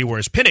quarterback to me,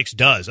 whereas Penix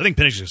does. I think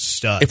Penix is a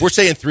stud. If we're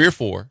saying 3 or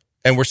 4.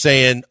 And we're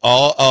saying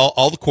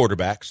all the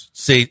quarterbacks,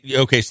 say,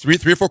 okay, 3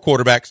 or 4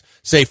 quarterbacks,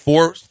 say 3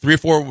 or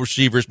 4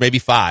 receivers, maybe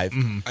 5.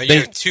 Mm-hmm. You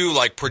have 2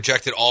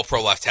 projected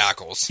all-pro left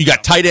tackles. You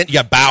got tight end, you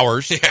got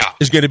Bowers. Yeah.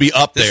 Is going to be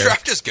up there. This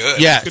draft is good.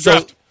 Yeah. Good so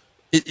draft.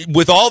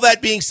 With all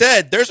that being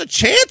said, there's a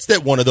chance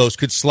that one of those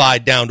could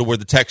slide down to where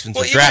the Texans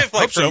are drafted.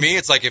 Even if, for me,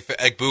 it's if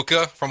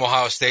Egbuka from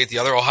Ohio State, the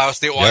other Ohio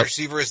State wide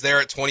receiver, is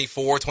there at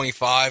 24,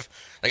 25.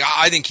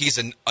 I think he's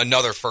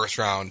another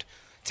first-round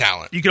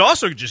talent. You could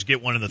also just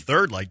get one in the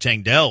third, like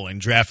Tank Dell,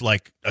 and draft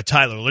a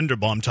Tyler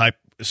Linderbaum type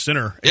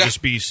center and just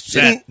be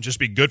set, just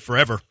be good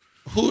forever.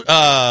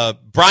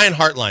 Brian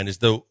Hartline is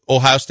the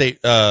Ohio State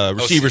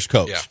receivers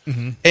coach. Yeah.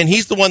 Mm-hmm. And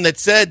he's the one that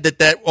said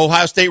that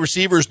Ohio State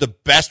receiver is the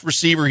best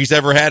receiver he's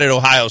ever had at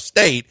Ohio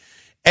State.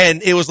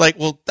 And it was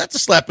well, that's a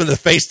slap in the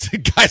face to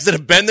guys that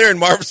have been there, and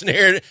Marvin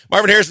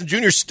Harrison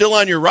Jr. is still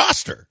on your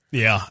roster.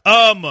 Yeah.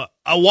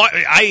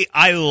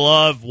 I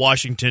love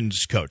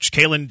Washington's coach,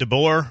 Kalen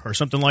DeBoer or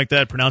something like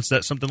that. Pronounce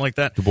that something like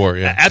that.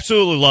 DeBoer, yeah. I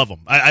absolutely love him.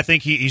 I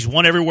think he's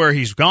won everywhere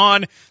he's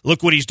gone.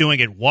 Look what he's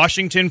doing at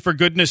Washington, for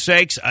goodness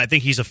sakes. I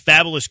think he's a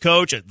fabulous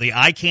coach. The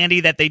eye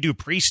candy that they do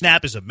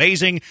pre-snap is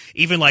amazing.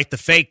 Even the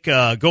fake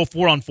go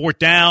for on 4th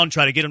down,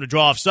 try to get him to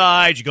draw off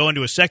sides. You go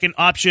into a second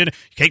option,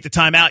 you take the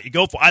timeout, you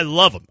go for. I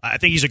love him. I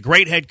think he's a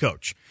great head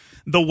coach.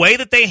 The way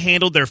that they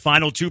handled their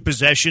final 2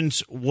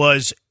 possessions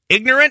was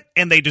ignorant,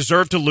 and they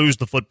deserve to lose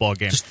the football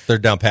game. Just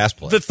third down pass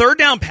play. The third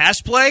down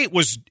pass play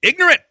was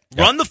ignorant.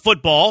 Yep. Run the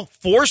football,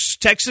 force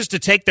Texas to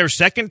take their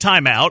second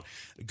timeout,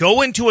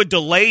 go into a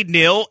delayed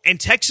nil, and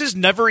Texas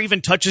never even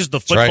touches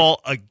the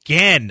football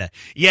again.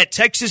 Yet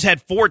Texas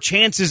had three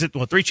chances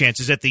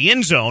at the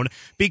end zone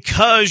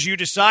because you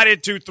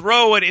decided to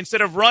throw it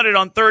instead of run it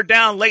on third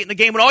down late in the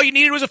game when all you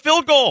needed was a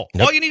field goal.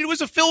 Yep. All you needed was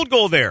a field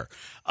goal there.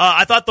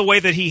 I thought the way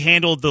that he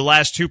handled the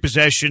last two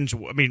possessions,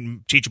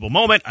 teachable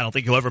moment. I don't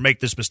think he'll ever make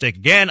this mistake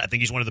again. I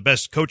think he's one of the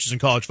best coaches in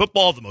college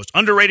football, the most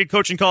underrated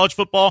coach in college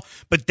football.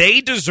 But they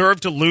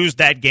deserve to lose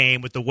that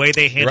game with the way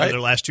they handled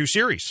their last two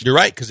series. You're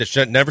right, because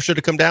it never should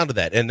have come down to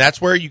that. And that's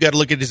where you got to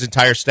look at his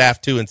entire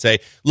staff, too, and say,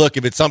 look,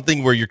 if it's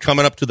something where you're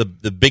coming up to the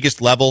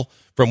biggest level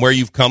from where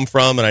you've come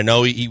from, and I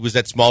know he was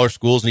at smaller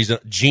schools, and he's a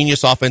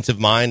genius offensive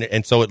mind,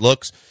 and so it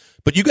looks.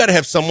 But you got to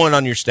have someone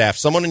on your staff,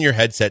 someone in your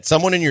headset,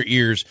 someone in your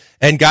ears,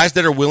 and guys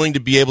that are willing to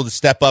be able to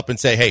step up and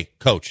say, hey,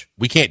 coach,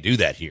 we can't do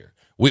that here.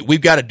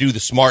 We've got to do the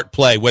smart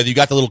play, whether you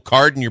got the little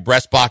card in your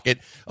breast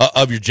pocket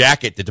of your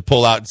jacket to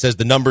pull out and says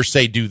the numbers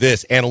say do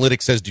this,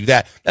 analytics says do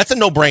that. That's a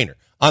no-brainer.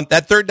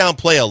 That third down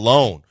play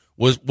alone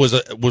was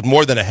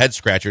more than a head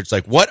scratcher. It's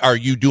like, what are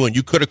you doing?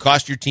 You could have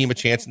cost your team a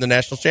chance in the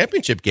national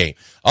championship game.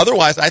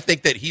 Otherwise, I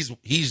think that he's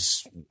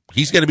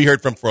going to be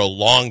heard from for a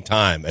long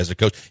time as a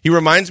coach. He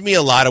reminds me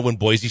a lot of when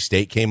Boise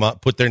State came up,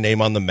 put their name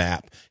on the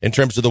map in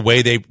terms of the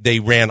way they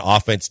ran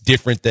offense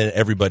different than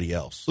everybody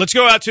else. Let's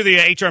go out to the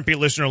HRP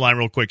listener line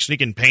real quick.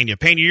 Sneak in Pena.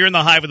 Pena, you're in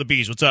the hive of the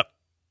bees. What's up?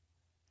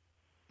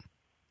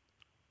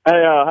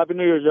 Hey, Happy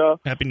New Year, Joe.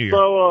 Happy New Year.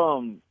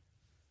 So,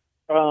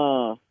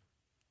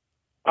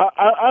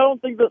 I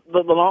don't think that the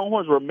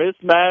Longhorns were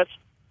mismatched.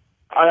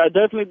 I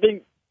definitely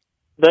think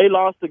they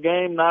lost the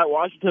game, not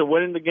Washington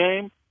winning the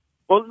game.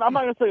 Well, I'm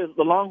not going to say it's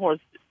the Longhorns.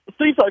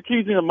 Steve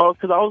Sarkisian the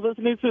most because I was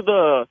listening to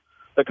the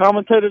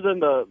commentators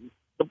and the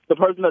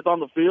person that's on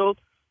the field.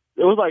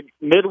 It was like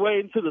midway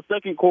into the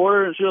second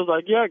quarter, and she was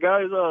like, yeah,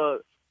 guys,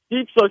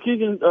 Steve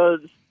Sarkisian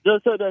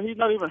just said that he's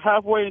not even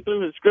halfway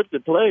through his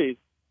scripted plays.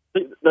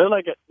 They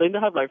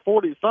have like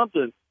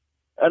 40-something.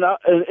 And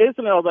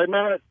instantly I was like,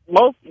 man,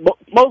 most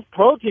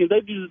pro teams, they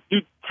just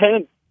do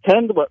 10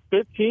 to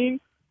 15.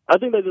 I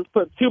think they just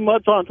put too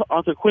much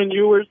onto Quinn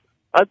Ewers.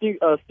 I think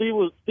Steve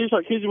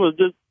Sarkisian was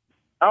just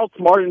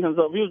outsmarting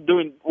himself. He was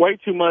doing way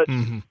too much.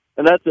 Mm-hmm.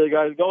 And that's it,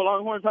 guys. Go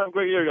Longhorns. Have a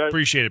great year, guys.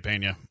 Appreciate it,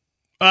 Pena.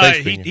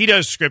 Thanks, Pena. He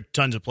does script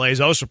tons of plays.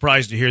 I was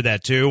surprised to hear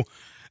that too.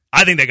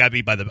 I think they got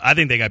beat by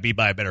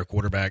a better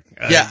quarterback.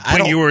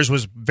 Quinn Ewers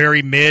was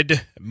very mid.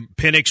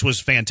 Penix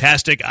was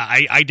fantastic.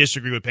 I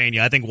disagree with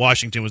Pena. I think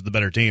Washington was the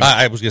better team.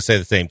 I was going to say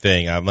the same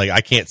thing. I'm like,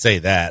 I can't say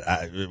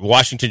that.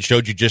 Washington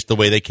showed you just the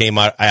way they came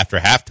out after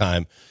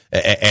halftime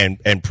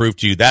and proved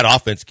to you that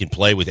offense can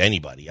play with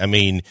anybody. I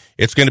mean,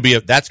 that's going to be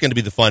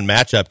the fun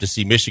matchup to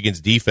see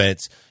Michigan's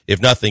defense, if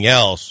nothing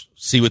else,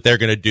 see what they're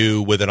going to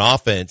do with an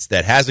offense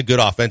that has a good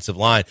offensive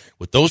line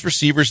with those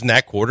receivers and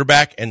that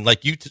quarterback. And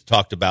like you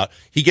talked about,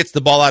 he gets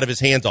the ball out of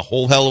his hands a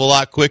whole hell of a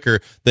lot quicker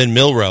than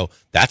Milroe.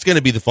 That's going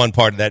to be the fun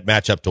part of that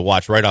matchup to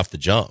watch right off the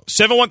jump.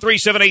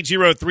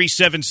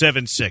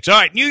 713-780-3776. All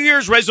right, New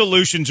Year's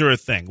resolutions are a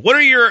thing. What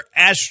are your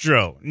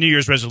Astro New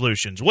Year's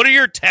resolutions? What are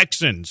your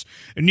Texans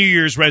New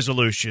Year's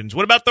resolutions?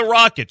 What about the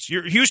Rockets?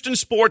 Your Houston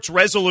sports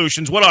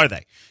resolutions, what are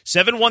they?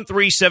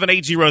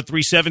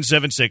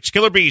 713-780-3776.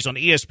 Killer Bees on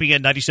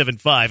ESPN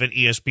 97.5 and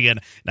ESPN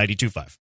 92.5.